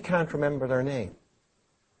suddenly can't remember their name.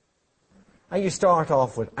 And you start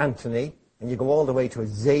off with Anthony, and you go all the way to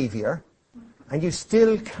Xavier, and you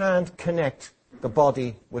still can't connect the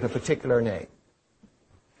body with a particular name.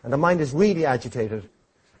 And the mind is really agitated,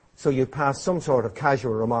 so you pass some sort of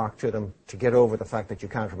casual remark to them to get over the fact that you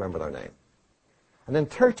can't remember their name. And then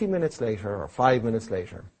 30 minutes later, or 5 minutes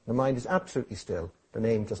later, the mind is absolutely still. The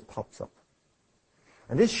name just pops up.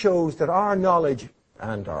 And this shows that our knowledge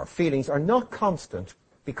and our feelings are not constant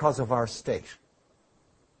because of our state.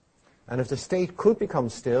 And if the state could become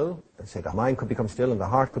still, let's say the mind could become still and the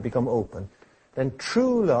heart could become open, then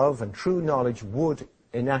true love and true knowledge would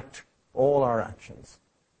enact all our actions.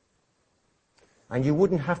 And you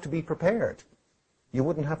wouldn't have to be prepared. You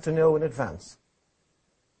wouldn't have to know in advance.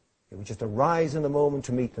 It would just arise in the moment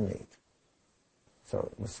to meet the need. So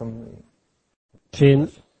it was some...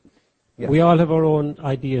 Shane, Yeah. we all have our own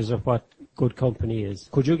ideas of what good company is.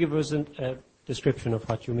 Could you give us a description of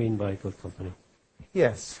what you mean by good company?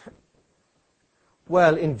 Yes.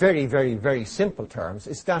 Well, in very, very, very simple terms,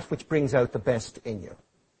 it's that which brings out the best in you.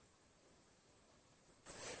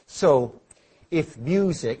 So, if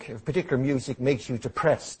particular music makes you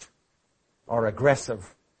depressed, or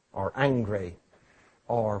aggressive, or angry,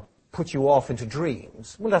 or puts you off into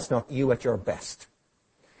dreams, well, that's not you at your best.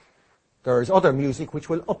 There is other music which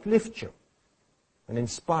will uplift you, and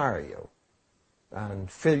inspire you, and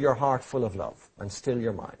fill your heart full of love, and still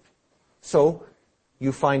your mind. So,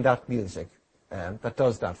 you find that music that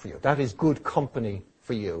does that for you. That is good company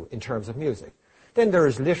for you in terms of music. Then there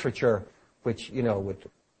is literature which, would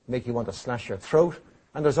make you want to slash your throat,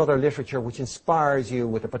 and there's other literature which inspires you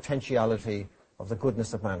with the potentiality of the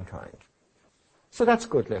goodness of mankind. So that's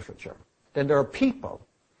good literature. Then there are people.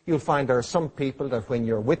 You'll find there are some people that when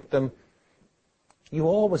you're with them, you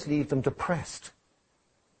always leave them depressed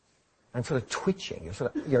and sort of twitching.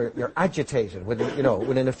 You're agitated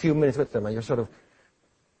within a few minutes with them, and you're sort of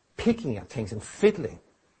picking at things and fiddling.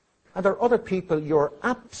 And there are other people, you're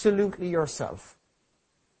absolutely yourself,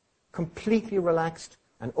 completely relaxed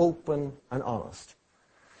and open and honest.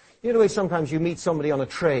 You know the way sometimes you meet somebody on a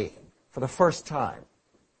train for the first time,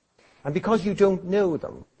 and because you don't know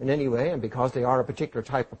them in any way, and because they are a particular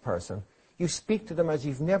type of person, you speak to them as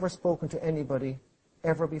you've never spoken to anybody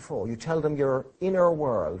ever before. You tell them your inner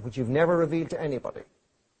world, which you've never revealed to anybody.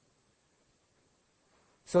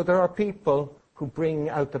 So there are people who bring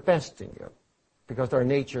out the best in you, because their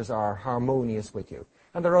natures are harmonious with you.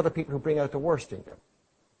 And there are other people who bring out the worst in you.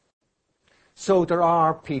 So there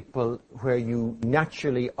are people where you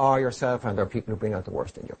naturally are yourself, and there are people who bring out the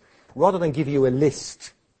worst in you. Rather than give you a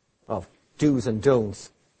list of do's and don'ts,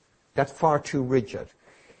 that's far too rigid.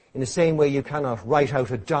 In the same way you cannot write out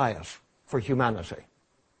a diet for humanity.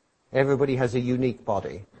 Everybody has a unique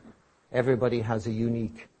body. Everybody has a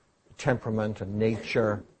unique temperament and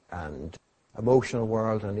nature and emotional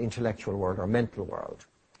world and intellectual world or mental world.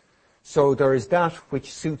 So there is that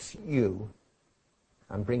which suits you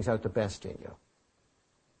and brings out the best in you.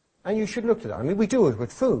 And you should look to that. I mean, we do it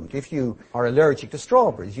with food. If you are allergic to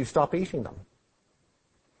strawberries, you stop eating them.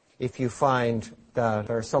 If you find that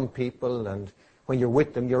there are some people, and when you're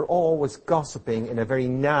with them, you're always gossiping in a very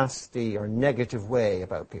nasty or negative way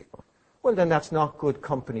about people, well, then that's not good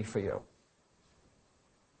company for you.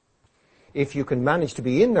 If you can manage to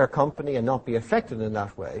be in their company and not be affected in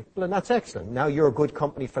that way, well, then that's excellent. Now you're a good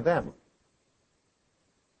company for them.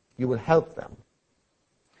 You will help them.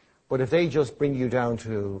 But if they just bring you down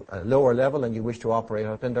to a lower level and you wish to operate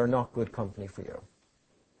out, then they're not good company for you.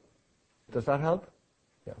 Does that help?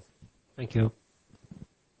 Yes. Thank you.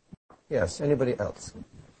 Yes, anybody else?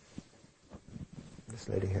 This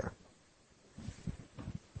lady here.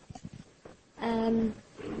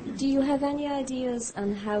 Do you have any ideas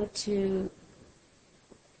on how to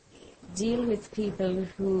deal with people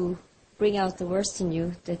who bring out the worst in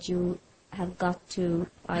you that you have got to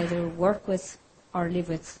either work with or live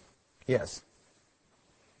with? Yes.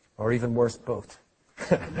 Or even worse, both.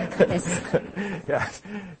 Yes. Yes.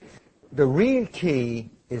 The real key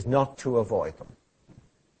is not to avoid them.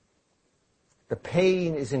 The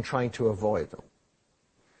pain is in trying to avoid them.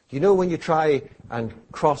 You know when you try and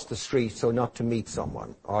cross the street so not to meet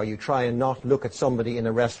someone, or you try and not look at somebody in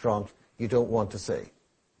a restaurant you don't want to see.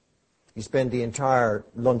 You spend the entire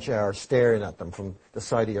lunch hour staring at them from the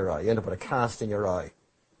side of your eye. You end up with a cast in your eye.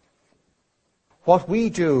 What we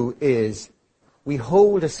do is we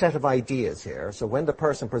hold a set of ideas here, so when the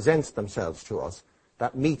person presents themselves to us,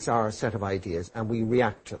 that meets our set of ideas, and we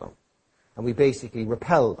react to them. And we basically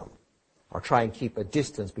repel them, or try and keep a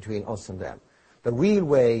distance between us and them. The real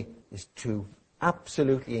way is to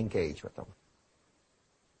absolutely engage with them.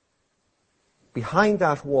 Behind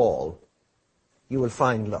that wall, you will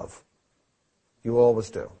find love. You always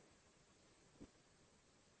do.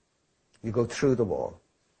 You go through the wall.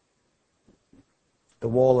 The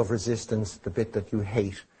wall of resistance, the bit that you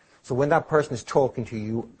hate. So when that person is talking to you,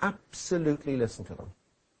 you absolutely listen to them.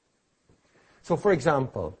 So for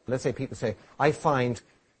example, let's say people say, I find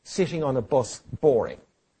sitting on a bus boring.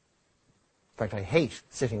 In fact, I hate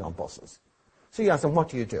sitting on buses. So you ask them, what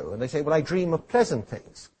do you do? And they say, well, I dream of pleasant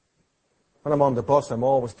things. When I'm on the bus, I'm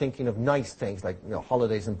always thinking of nice things, like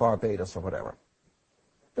holidays in Barbados or whatever.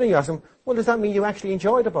 And then you ask them, well, does that mean you actually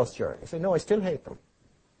enjoy the bus journey? They say, no, I still hate them.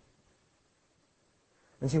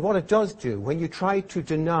 And see, what it does do, when you try to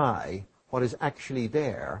deny what is actually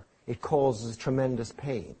there, it causes tremendous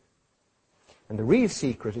pain. And the real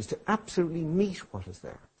secret is to absolutely meet what is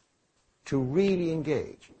there, to really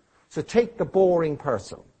engage. So take the boring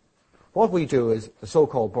person. What we do is, the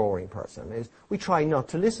so-called boring person, is we try not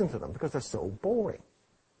to listen to them because they're so boring.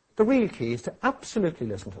 The real key is to absolutely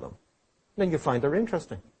listen to them. Then you find they're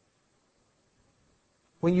interesting.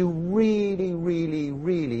 When you really, really,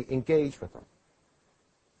 really engage with them.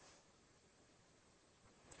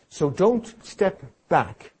 So don't step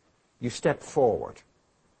back, you step forward.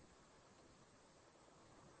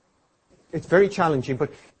 It's very challenging,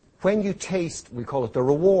 but when you taste, we call it the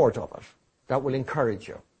reward of it, that will encourage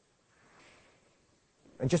you.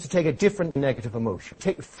 And just to take a different negative emotion.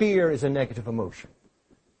 Fear is a negative emotion.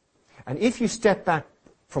 And if you step back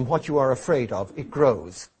from what you are afraid of, it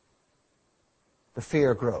grows. The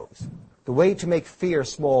fear grows. The way to make fear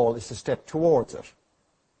small is to step towards it,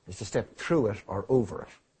 is to step through it or over it.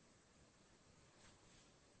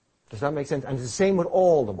 Does that make sense? And it's the same with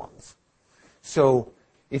all the ones. So,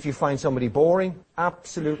 if you find somebody boring,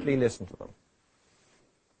 absolutely listen to them.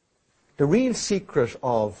 The real secret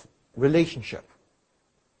of relationship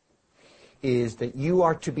is that you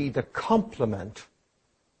are to be the complement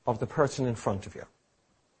of the person in front of you.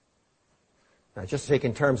 Now, just to take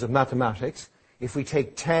in terms of mathematics, if we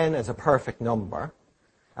take 10 as a perfect number,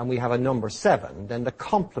 and we have a number 7, then the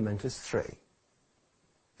complement is 3.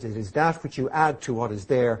 It is that which you add to what is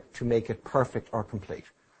there to make it perfect or complete.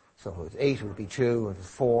 So if it was 8, it would be 2. If it was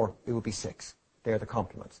 4, it would be 6. They're the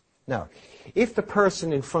complements. Now, if the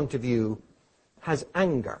person in front of you has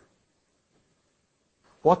anger,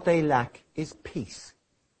 what they lack is peace.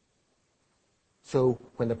 So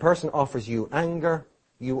when the person offers you anger,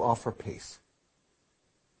 you offer peace.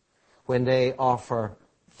 When they offer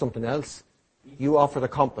something else, you offer the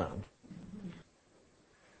complement.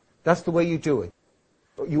 That's the way you do it.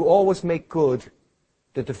 You always make good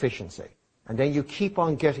the deficiency. And then you keep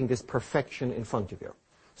on getting this perfection in front of you.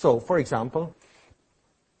 So, for example,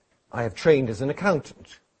 I have trained as an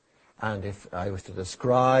accountant. And if I was to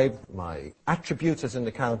describe my attributes as an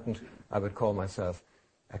accountant, I would call myself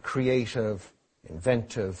a creative,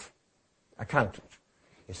 inventive accountant.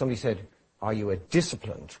 If somebody said, are you a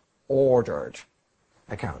disciplined, ordered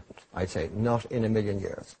accountant? I'd say, not in a million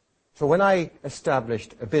years. So when I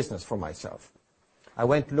established a business for myself, I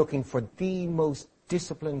went looking for the most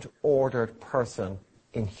disciplined, ordered person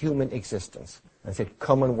in human existence and said,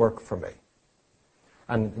 come and work for me.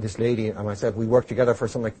 And this lady and myself, we worked together for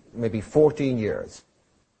something like maybe 14 years.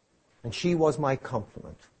 And she was my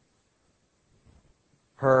complement.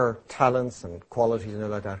 Her talents and qualities and all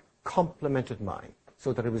like that complemented mine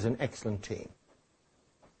so that it was an excellent team.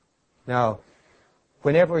 Now,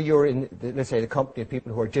 whenever you're in, let's say, the company of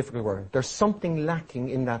people who are difficult working, there's something lacking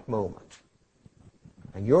in that moment.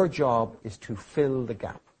 And your job is to fill the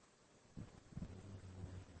gap.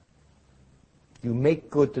 You make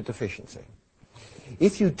good the deficiency.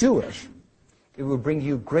 If you do it, it will bring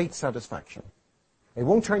you great satisfaction. It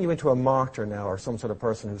won't turn you into a martyr now or some sort of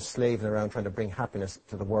person who's slaving around trying to bring happiness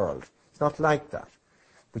to the world. It's not like that.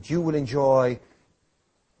 But you will enjoy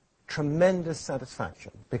tremendous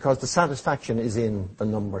satisfaction because the satisfaction is in the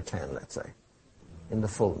number 10, let's say, in the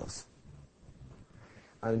fullness.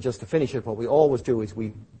 And just to finish it, what we always do is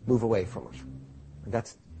we move away from it. And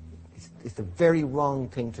it's the very wrong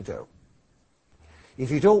thing to do. If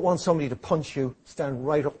you don't want somebody to punch you, stand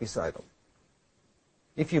right up beside them.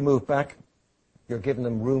 If you move back, you're giving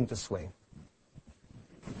them room to swing.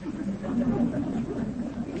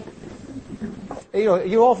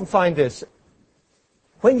 You often find this.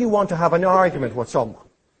 When you want to have an argument with someone,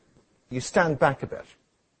 you stand back a bit.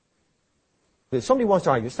 If somebody wants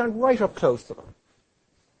to argue, stand right up close to them.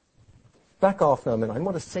 Back off now a minute. I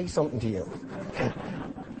want to say something to you.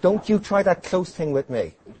 Don't you try that close thing with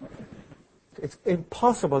me. It's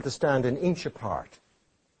impossible to stand an inch apart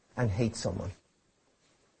and hate someone.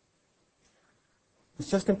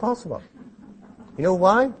 It's just impossible. You know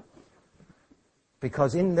why?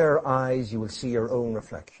 Because in their eyes you will see your own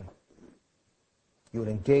reflection. You will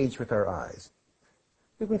engage with their eyes.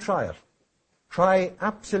 You can try it. Try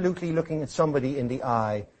absolutely looking at somebody in the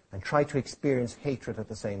eye and try to experience hatred at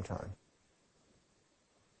the same time.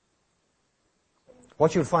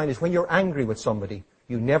 What you'll find is when you're angry with somebody,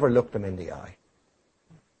 you never look them in the eye.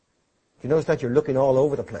 You notice that you're looking all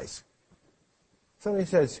over the place. Somebody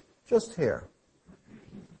says, just here.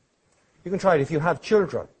 You can try it if you have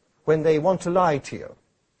children. When they want to lie to you,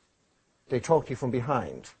 they talk to you from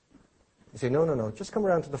behind. You say, no, just come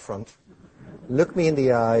around to the front. look me in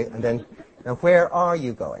the eye, and then, now where are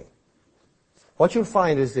you going? What you'll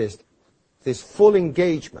find is this full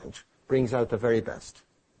engagement brings out the very best.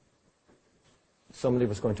 Somebody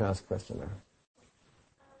was going to ask a question there.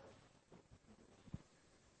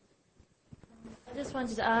 I just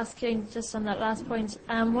wanted to ask, just on that last point,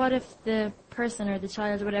 what if the person or the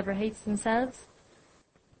child or whatever hates themselves?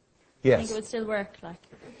 Yes. I think it would still work, like.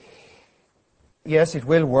 Yes, it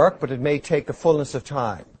will work, but it may take the fullness of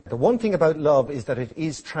time. The one thing about love is that it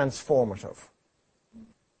is transformative.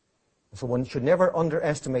 So one should never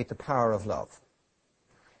underestimate the power of love.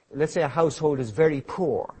 Let's say a household is very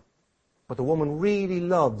poor, but the woman really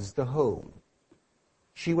loves the home.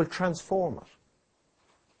 She will transform it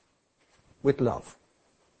with love.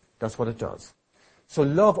 That's what it does. So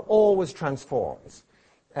love always transforms.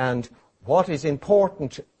 And what is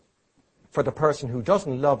important for the person who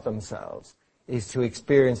doesn't love themselves is to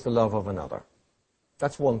experience the love of another.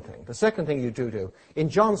 That's one thing. The second thing you do, in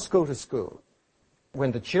John's Go to School,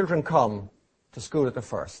 when the children come to school at the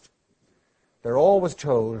first, they're always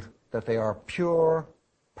told that they are pure,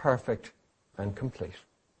 perfect, and complete.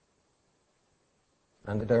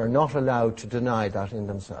 And they're not allowed to deny that in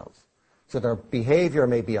themselves. So their behavior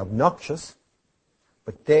may be obnoxious,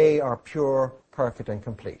 but they are pure, perfect, and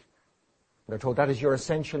complete. They're told that is your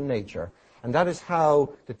essential nature. And that is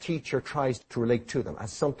how the teacher tries to relate to them,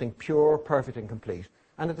 as something pure, perfect, and complete.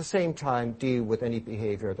 And at the same time, deal with any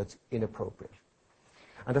behavior that's inappropriate.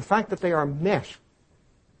 And the fact that they are met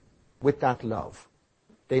with that love,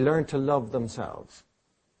 they learn to love themselves.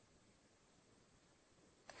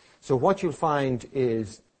 So what you'll find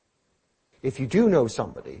is, if you do know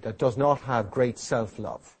somebody that does not have great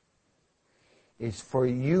self-love, is for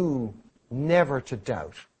you never to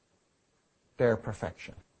doubt their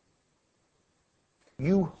perfection.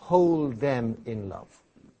 You hold them in love.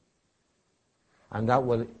 And that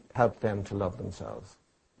will help them to love themselves.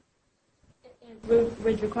 It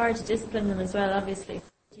would require to discipline them as well, obviously.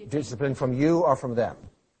 Discipline from you or from them?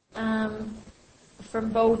 From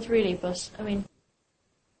both, really, but, I mean,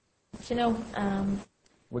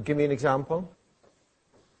 Well, give me an example.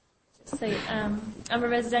 say, I'm a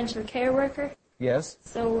residential care worker. Yes.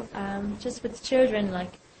 So, just with children,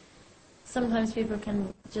 like, sometimes people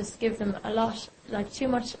can just give them a lot, like too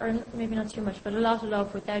much, or maybe not too much, but a lot of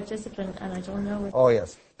love without discipline, and I don't know it. Oh,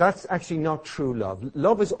 yes. That's actually not true love.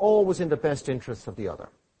 Love is always in the best interest of the other.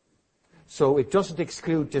 So it doesn't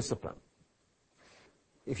exclude discipline.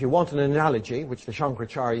 If you want an analogy, which the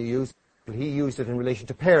Shankaracharya used, he used it in relation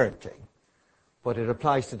to parenting, but it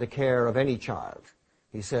applies to the care of any child.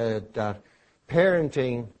 He said that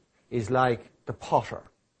parenting is like the potter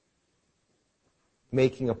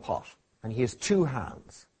making a pot. And he has two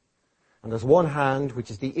hands. And there's one hand,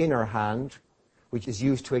 which is the inner hand, which is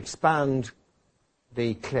used to expand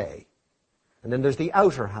the clay. And then there's the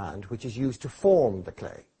outer hand, which is used to form the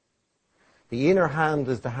clay. The inner hand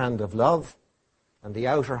is the hand of love, and the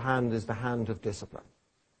outer hand is the hand of discipline.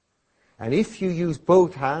 And if you use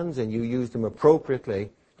both hands and you use them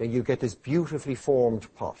appropriately, then you get this beautifully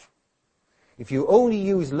formed pot. If you only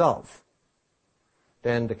use love,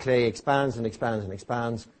 then the clay expands and expands and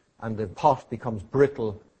expands, and the pot becomes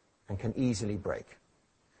brittle and can easily break.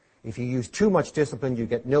 If you use too much discipline, you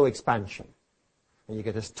get no expansion, and you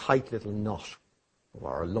get this tight little knot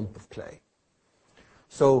or a lump of clay.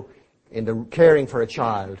 So in the caring for a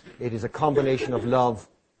child, it is a combination of love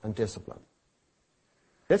and discipline.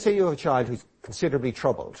 Let's say you have a child who's considerably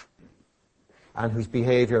troubled and whose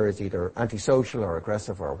behavior is either antisocial or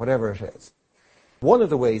aggressive or whatever it is. One of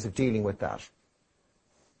the ways of dealing with that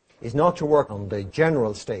is not to work on the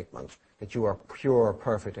general statement that you are pure,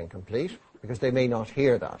 perfect, and complete, because they may not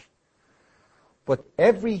hear that. But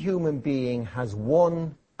every human being has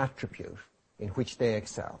one attribute in which they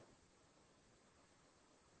excel.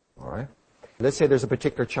 All right? Let's say there's a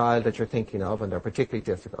particular child that you're thinking of and they're particularly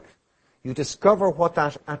difficult. You discover what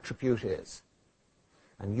that attribute is,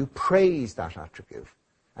 and you praise that attribute,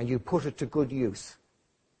 and you put it to good use.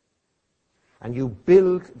 And you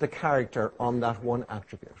build the character on that one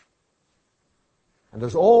attribute. And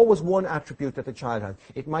there's always one attribute that the child has.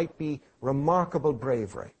 It might be remarkable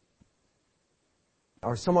bravery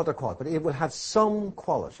or some other quality, but it will have some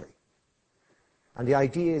quality. And the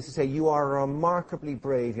idea is to say, you are a remarkably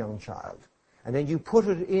brave young child. And then you put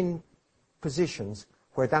it in positions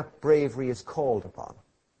where that bravery is called upon.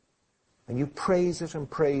 And you praise it and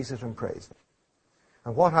praise it and praise it.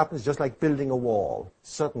 And what happens, just like building a wall,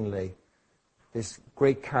 suddenly this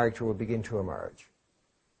great character will begin to emerge.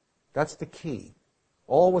 That's the key.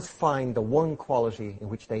 Always find the one quality in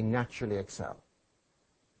which they naturally excel.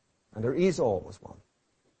 And there is always one.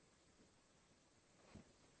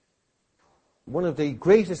 one of the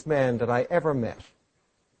greatest men that I ever met.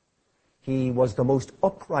 He was the most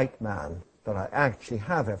upright man that I actually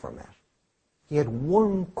have ever met. He had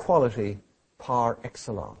one quality par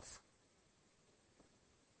excellence.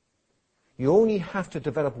 You only have to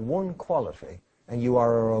develop one quality and you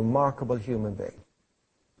are a remarkable human being.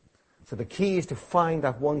 So the key is to find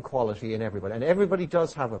that one quality in everybody. And everybody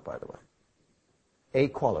does have it, by the way. A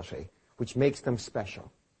quality which makes them special.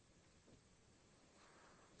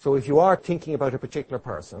 So if you are thinking about a particular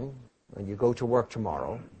person and you go to work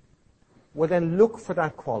tomorrow, well then look for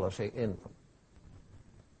that quality in them.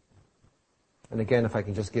 And again, if I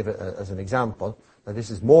can just give it as an example, now this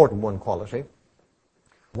is more than one quality.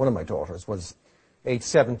 One of my daughters was age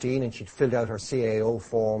 17 and she'd filled out her CAO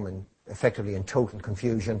form and effectively in total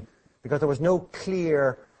confusion because there was no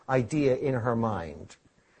clear idea in her mind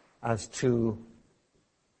as to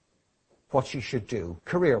what she should do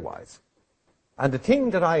career-wise. And the thing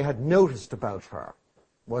that I had noticed about her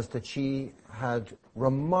was that she had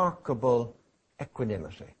remarkable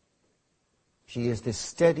equanimity. She is the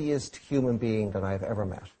steadiest human being that I've ever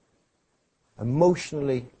met.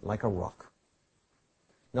 Emotionally like a rock.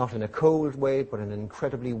 Not in a cold way, but in an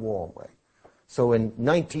incredibly warm way. So in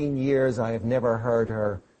 19 years, I have never heard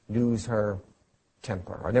her lose her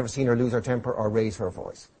temper. I've never seen her lose her temper or raise her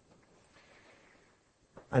voice.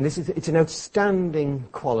 And it's an outstanding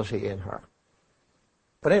quality in her.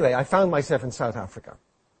 But anyway, I found myself in South Africa.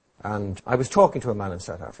 And I was talking to a man in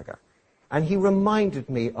South Africa. And he reminded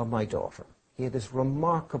me of my daughter. He had this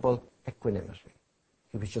remarkable equanimity.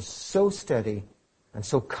 He was just so steady and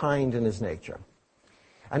so kind in his nature.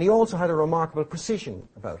 And he also had a remarkable precision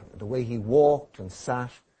about him, the way he walked and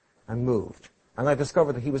sat and moved. And I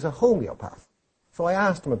discovered that he was a homeopath. So I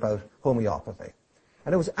asked him about homeopathy.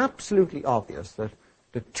 And it was absolutely obvious that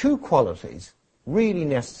the two qualities really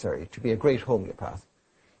necessary to be a great homeopath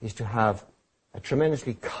is to have a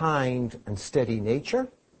tremendously kind and steady nature,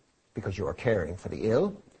 because you are caring for the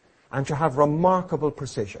ill, and to have remarkable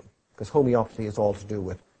precision, because homeopathy is all to do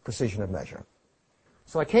with precision of measure.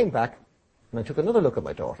 So I came back and I took another look at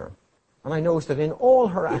my daughter, and I noticed that in all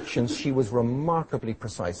her actions she was remarkably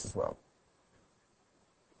precise as well.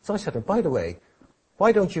 So I said to her, by the way,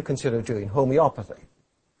 why don't you consider doing homeopathy?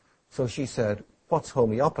 So she said, what's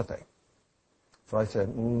homeopathy? So I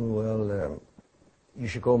said, you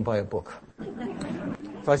should go and buy a book.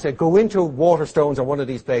 So I said, go into Waterstones or one of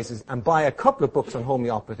these places and buy a couple of books on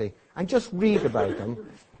homeopathy and just read about them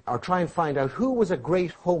or try and find out who was a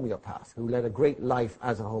great homeopath, who led a great life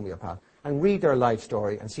as a homeopath, and read their life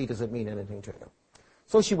story and see does it mean anything to you.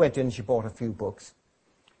 So she went in and she bought a few books,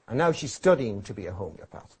 and now she's studying to be a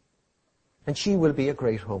homeopath. And she will be a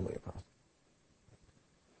great homeopath.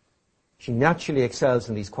 She naturally excels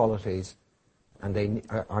in these qualities, and they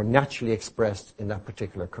are naturally expressed in that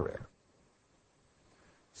particular career.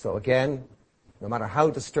 So again, no matter how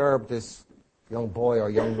disturbed this young boy or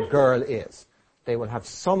young girl is, they will have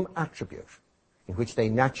some attribute in which they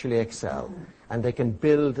naturally excel, and they can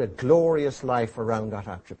build a glorious life around that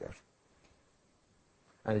attribute.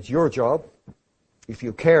 And it's your job, if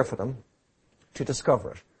you care for them, to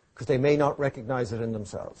discover it, because they may not recognize it in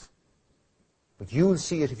themselves. But you'll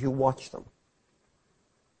see it if you watch them.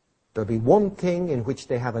 There'll be one thing in which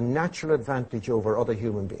they have a natural advantage over other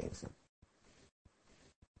human beings.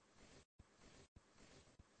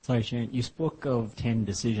 Sorry, Shane, you spoke of 10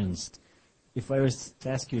 decisions. If I was to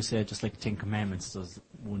ask you, say, just like 10 Commandments, does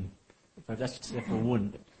one, if I was asked you to say for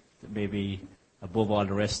one, that maybe above all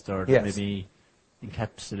the rest, or yes, maybe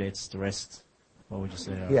encapsulates the rest, what would you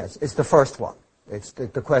say? Yes, it's the first one. It's the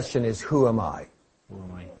question is, who am I? Who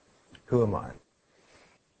am I? Who am I?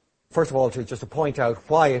 First of all, just to point out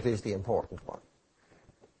why it is the important one.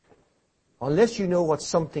 Unless you know what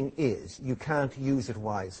something is, you can't use it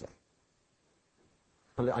wisely.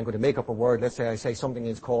 I'm going to make up a word. Let's say I say something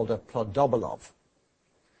is called a ploddobolov.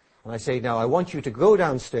 And I say, now I want you to go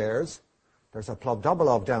downstairs. There's a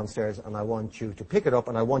ploddobolov downstairs, and I want you to pick it up,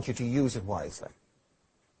 and I want you to use it wisely.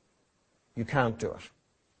 You can't do it,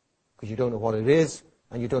 because you don't know what it is,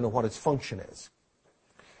 and you don't know what its function is.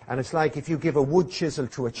 And it's like if you give a wood chisel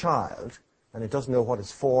to a child, and it doesn't know what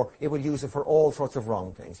it's for, it will use it for all sorts of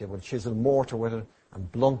wrong things. It will chisel mortar with it,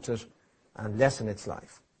 and blunt it, and lessen its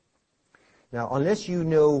life. Now, unless you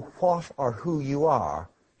know what or who you are,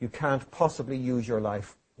 you can't possibly use your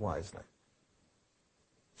life wisely.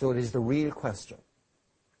 So it is the real question.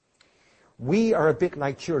 We are a bit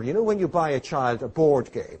like children. You know when you buy a child a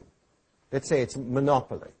board game, let's say it's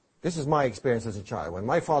Monopoly. This is my experience as a child. When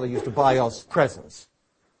my father used to buy us presents,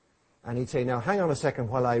 and he'd say, now hang on a second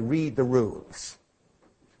while I read the rules.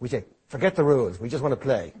 We'd say, forget the rules, we just want to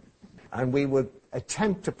play. and we would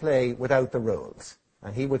attempt to play without the rules.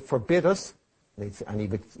 And he would forbid us,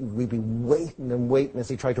 and we'd be waiting and waiting as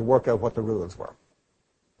he tried to work out what the rules were.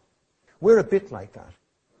 We're a bit like that.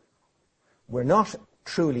 We're not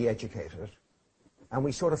truly educated, and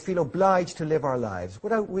we sort of feel obliged to live our lives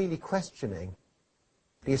without really questioning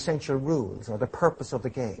the essential rules or the purpose of the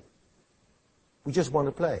game. We just want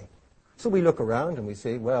to play. So we look around and we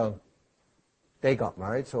say, well, they got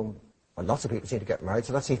married, so lots of people seem to get married,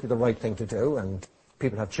 so that seems to be the right thing to do, and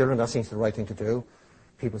people have children, that seems to be the right thing to do.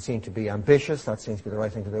 People seem to be ambitious, that seems to be the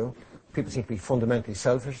right thing to do. People seem to be fundamentally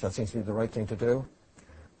selfish, that seems to be the right thing to do.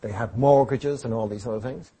 They have mortgages and all these other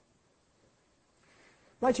things.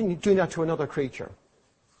 Imagine you doing that to another creature.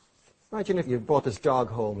 Imagine if you brought this dog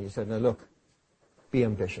home and you said, now look, be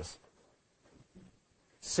ambitious.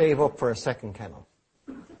 Save up for a second kennel.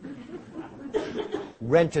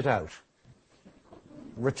 Rent it out.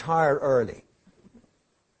 Retire early.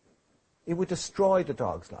 It would destroy the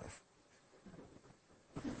dog's life.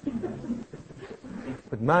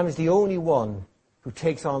 But man is the only one who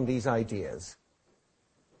takes on these ideas,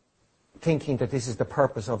 thinking that this is the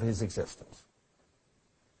purpose of his existence.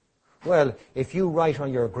 Well, if you write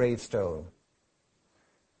on your gravestone,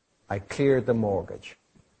 I cleared the mortgage,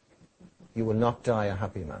 you will not die a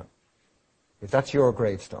happy man. If that's your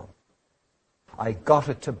gravestone, I got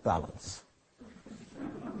it to balance.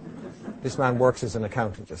 This man works as an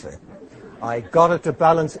accountant, you see. I got it to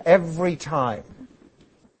balance every time.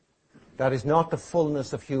 That is not the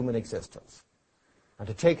fullness of human existence. And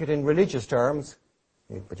to take it in religious terms,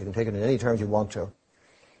 but you can take it in any terms you want to,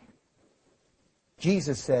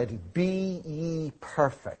 Jesus said, be ye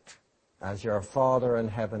perfect as your Father in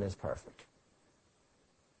heaven is perfect.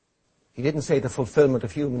 He didn't say the fulfillment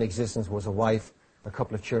of human existence was a wife, a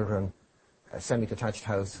couple of children, a semi-detached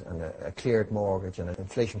house, and a cleared mortgage, and an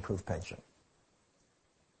inflation-proof pension.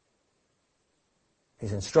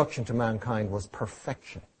 His instruction to mankind was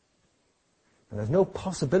perfection. And there's no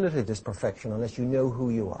possibility of this perfection unless you know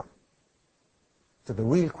who you are. So the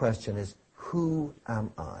real question is, who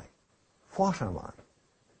am I? What am I?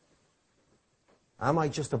 Am I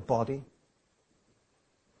just a body?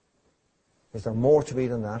 Is there more to me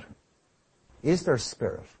than that? Is there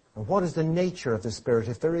spirit? And what is the nature of the spirit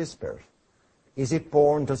if there is spirit? Is it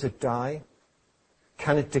born? Does it die?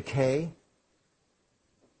 Can it decay?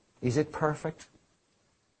 Is it perfect?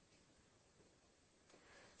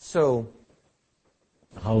 So,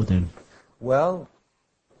 how then? Well,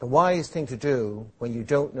 the wise thing to do when you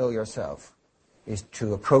don't know yourself is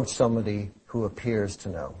to approach somebody who appears to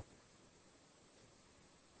know.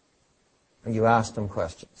 And you ask them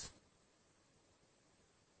questions.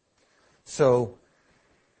 So,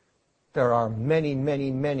 there are many,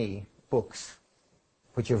 many, many books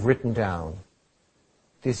which have written down,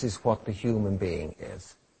 this is what the human being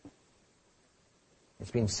is.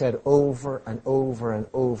 It's been said over and over and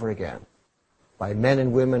over again by men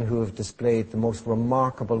and women who have displayed the most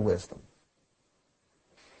remarkable wisdom.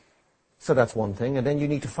 So that's one thing. And then you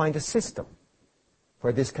need to find a system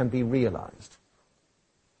where this can be realized.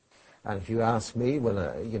 And if you ask me, well,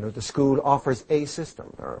 the school offers a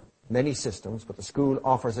system. There are many systems, but the school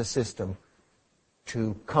offers a system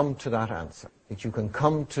to come to that answer, that you can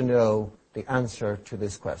come to know the answer to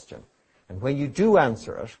this question. And when you do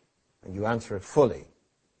answer it, and you answer it fully,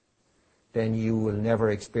 then you will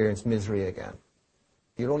never experience misery again.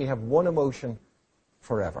 You'll only have one emotion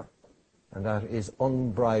forever, and that is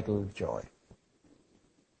unbridled joy.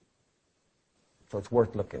 So it's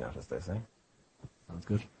worth looking at, as they say. Sounds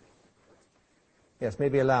good. Yes,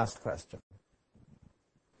 maybe a last question.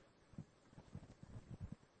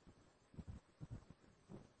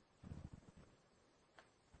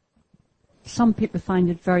 Some people find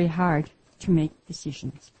it very hard to make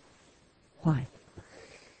decisions. Why?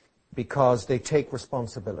 Because they take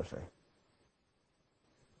responsibility.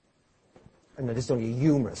 And this is only a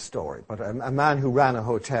humorous story, but a man who ran a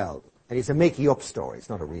hotel, and it's a making-up story, it's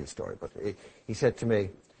not a real story, but he said to me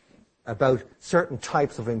about certain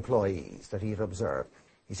types of employees that he had observed.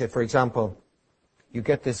 He said, for example, you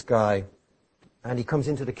get this guy, and he comes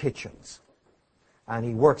into the kitchens, and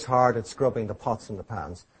he works hard at scrubbing the pots and the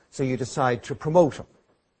pans, so you decide to promote him,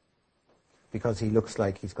 because he looks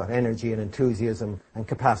like he's got energy and enthusiasm and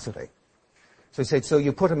capacity. So he said, so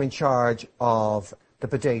you put him in charge of the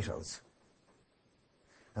potatoes.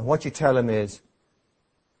 And what you tell him is,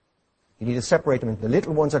 you need to separate them. The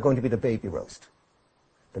little ones are going to be the baby roast.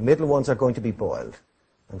 The middle ones are going to be boiled.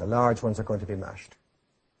 And the large ones are going to be mashed.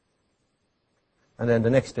 And then the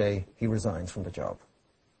next day, he resigns from the job.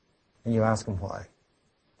 And you ask him why.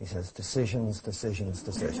 He says, decisions, decisions,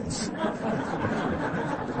 decisions.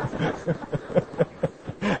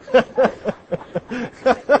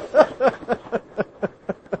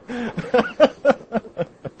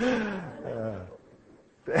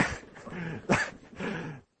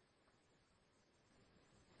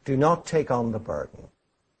 Do not take on the burden.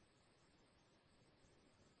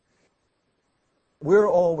 We're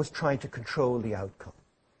always trying to control the outcome.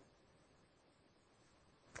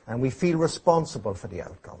 And we feel responsible for the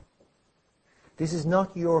outcome. This is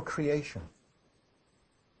not your creation.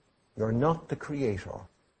 You're not the creator.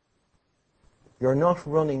 You're not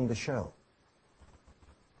running the show.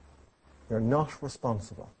 You're not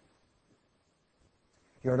responsible.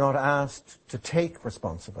 You're not asked to take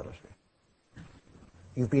responsibility.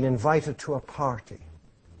 You've been invited to a party.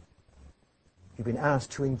 You've been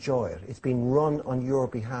asked to enjoy it. It's been run on your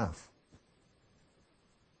behalf.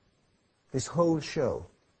 This whole show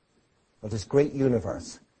of this great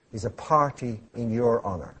universe is a party in your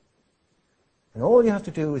honor. And all you have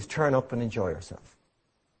to do is turn up and enjoy yourself.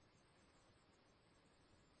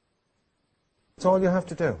 That's all you have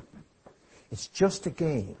to do. It's just a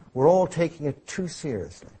game. We're all taking it too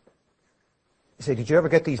seriously. You say, did you ever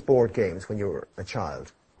get these board games when you were a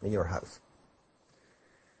child in your house?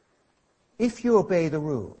 If you obey the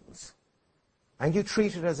rules and you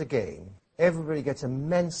treat it as a game, everybody gets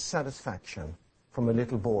immense satisfaction from a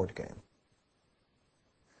little board game.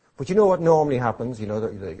 But you know what normally happens? You know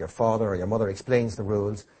that your father or your mother explains the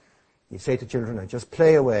rules. You say to children, "I just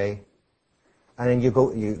play away," and then you go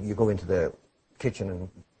into the kitchen and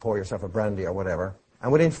pour yourself a brandy or whatever.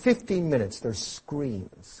 And within 15 minutes, there's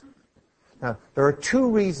screams. Now, there are two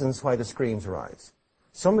reasons why the screams arise.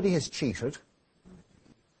 Somebody has cheated,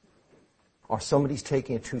 or somebody's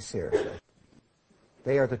taking it too seriously.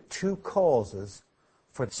 They are the two causes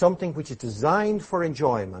for something which is designed for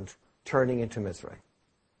enjoyment turning into misery.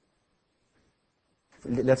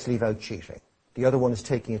 Let's leave out cheating. The other one is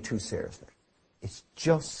taking it too seriously. It's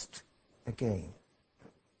just a game.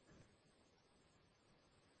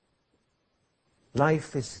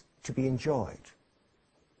 Life is to be enjoyed.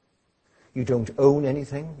 You don't own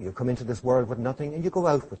anything. You come into this world with nothing, and you go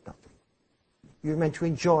out with nothing. You're meant to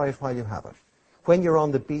enjoy it while you have it. When you're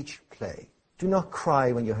on the beach, play. Do not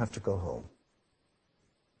cry when you have to go home.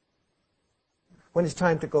 When it's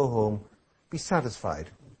time to go home, be satisfied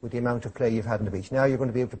with the amount of play you've had on the beach. Now you're going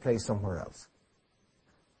to be able to play somewhere else.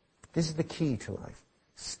 This is the key to life.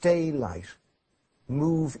 Stay light.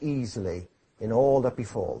 Move easily in all that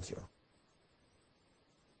befalls you.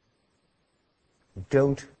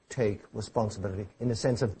 Don't take responsibility in the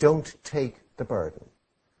sense of don't take the burden.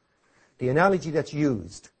 The analogy that's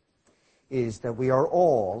used is that we are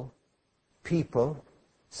all people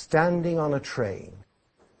standing on a train,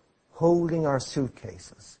 holding our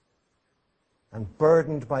suitcases, and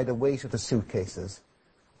burdened by the weight of the suitcases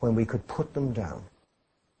when we could put them down.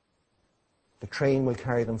 The train will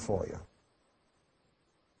carry them for you.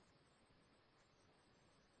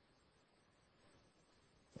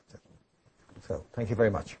 So, thank you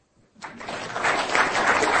very much.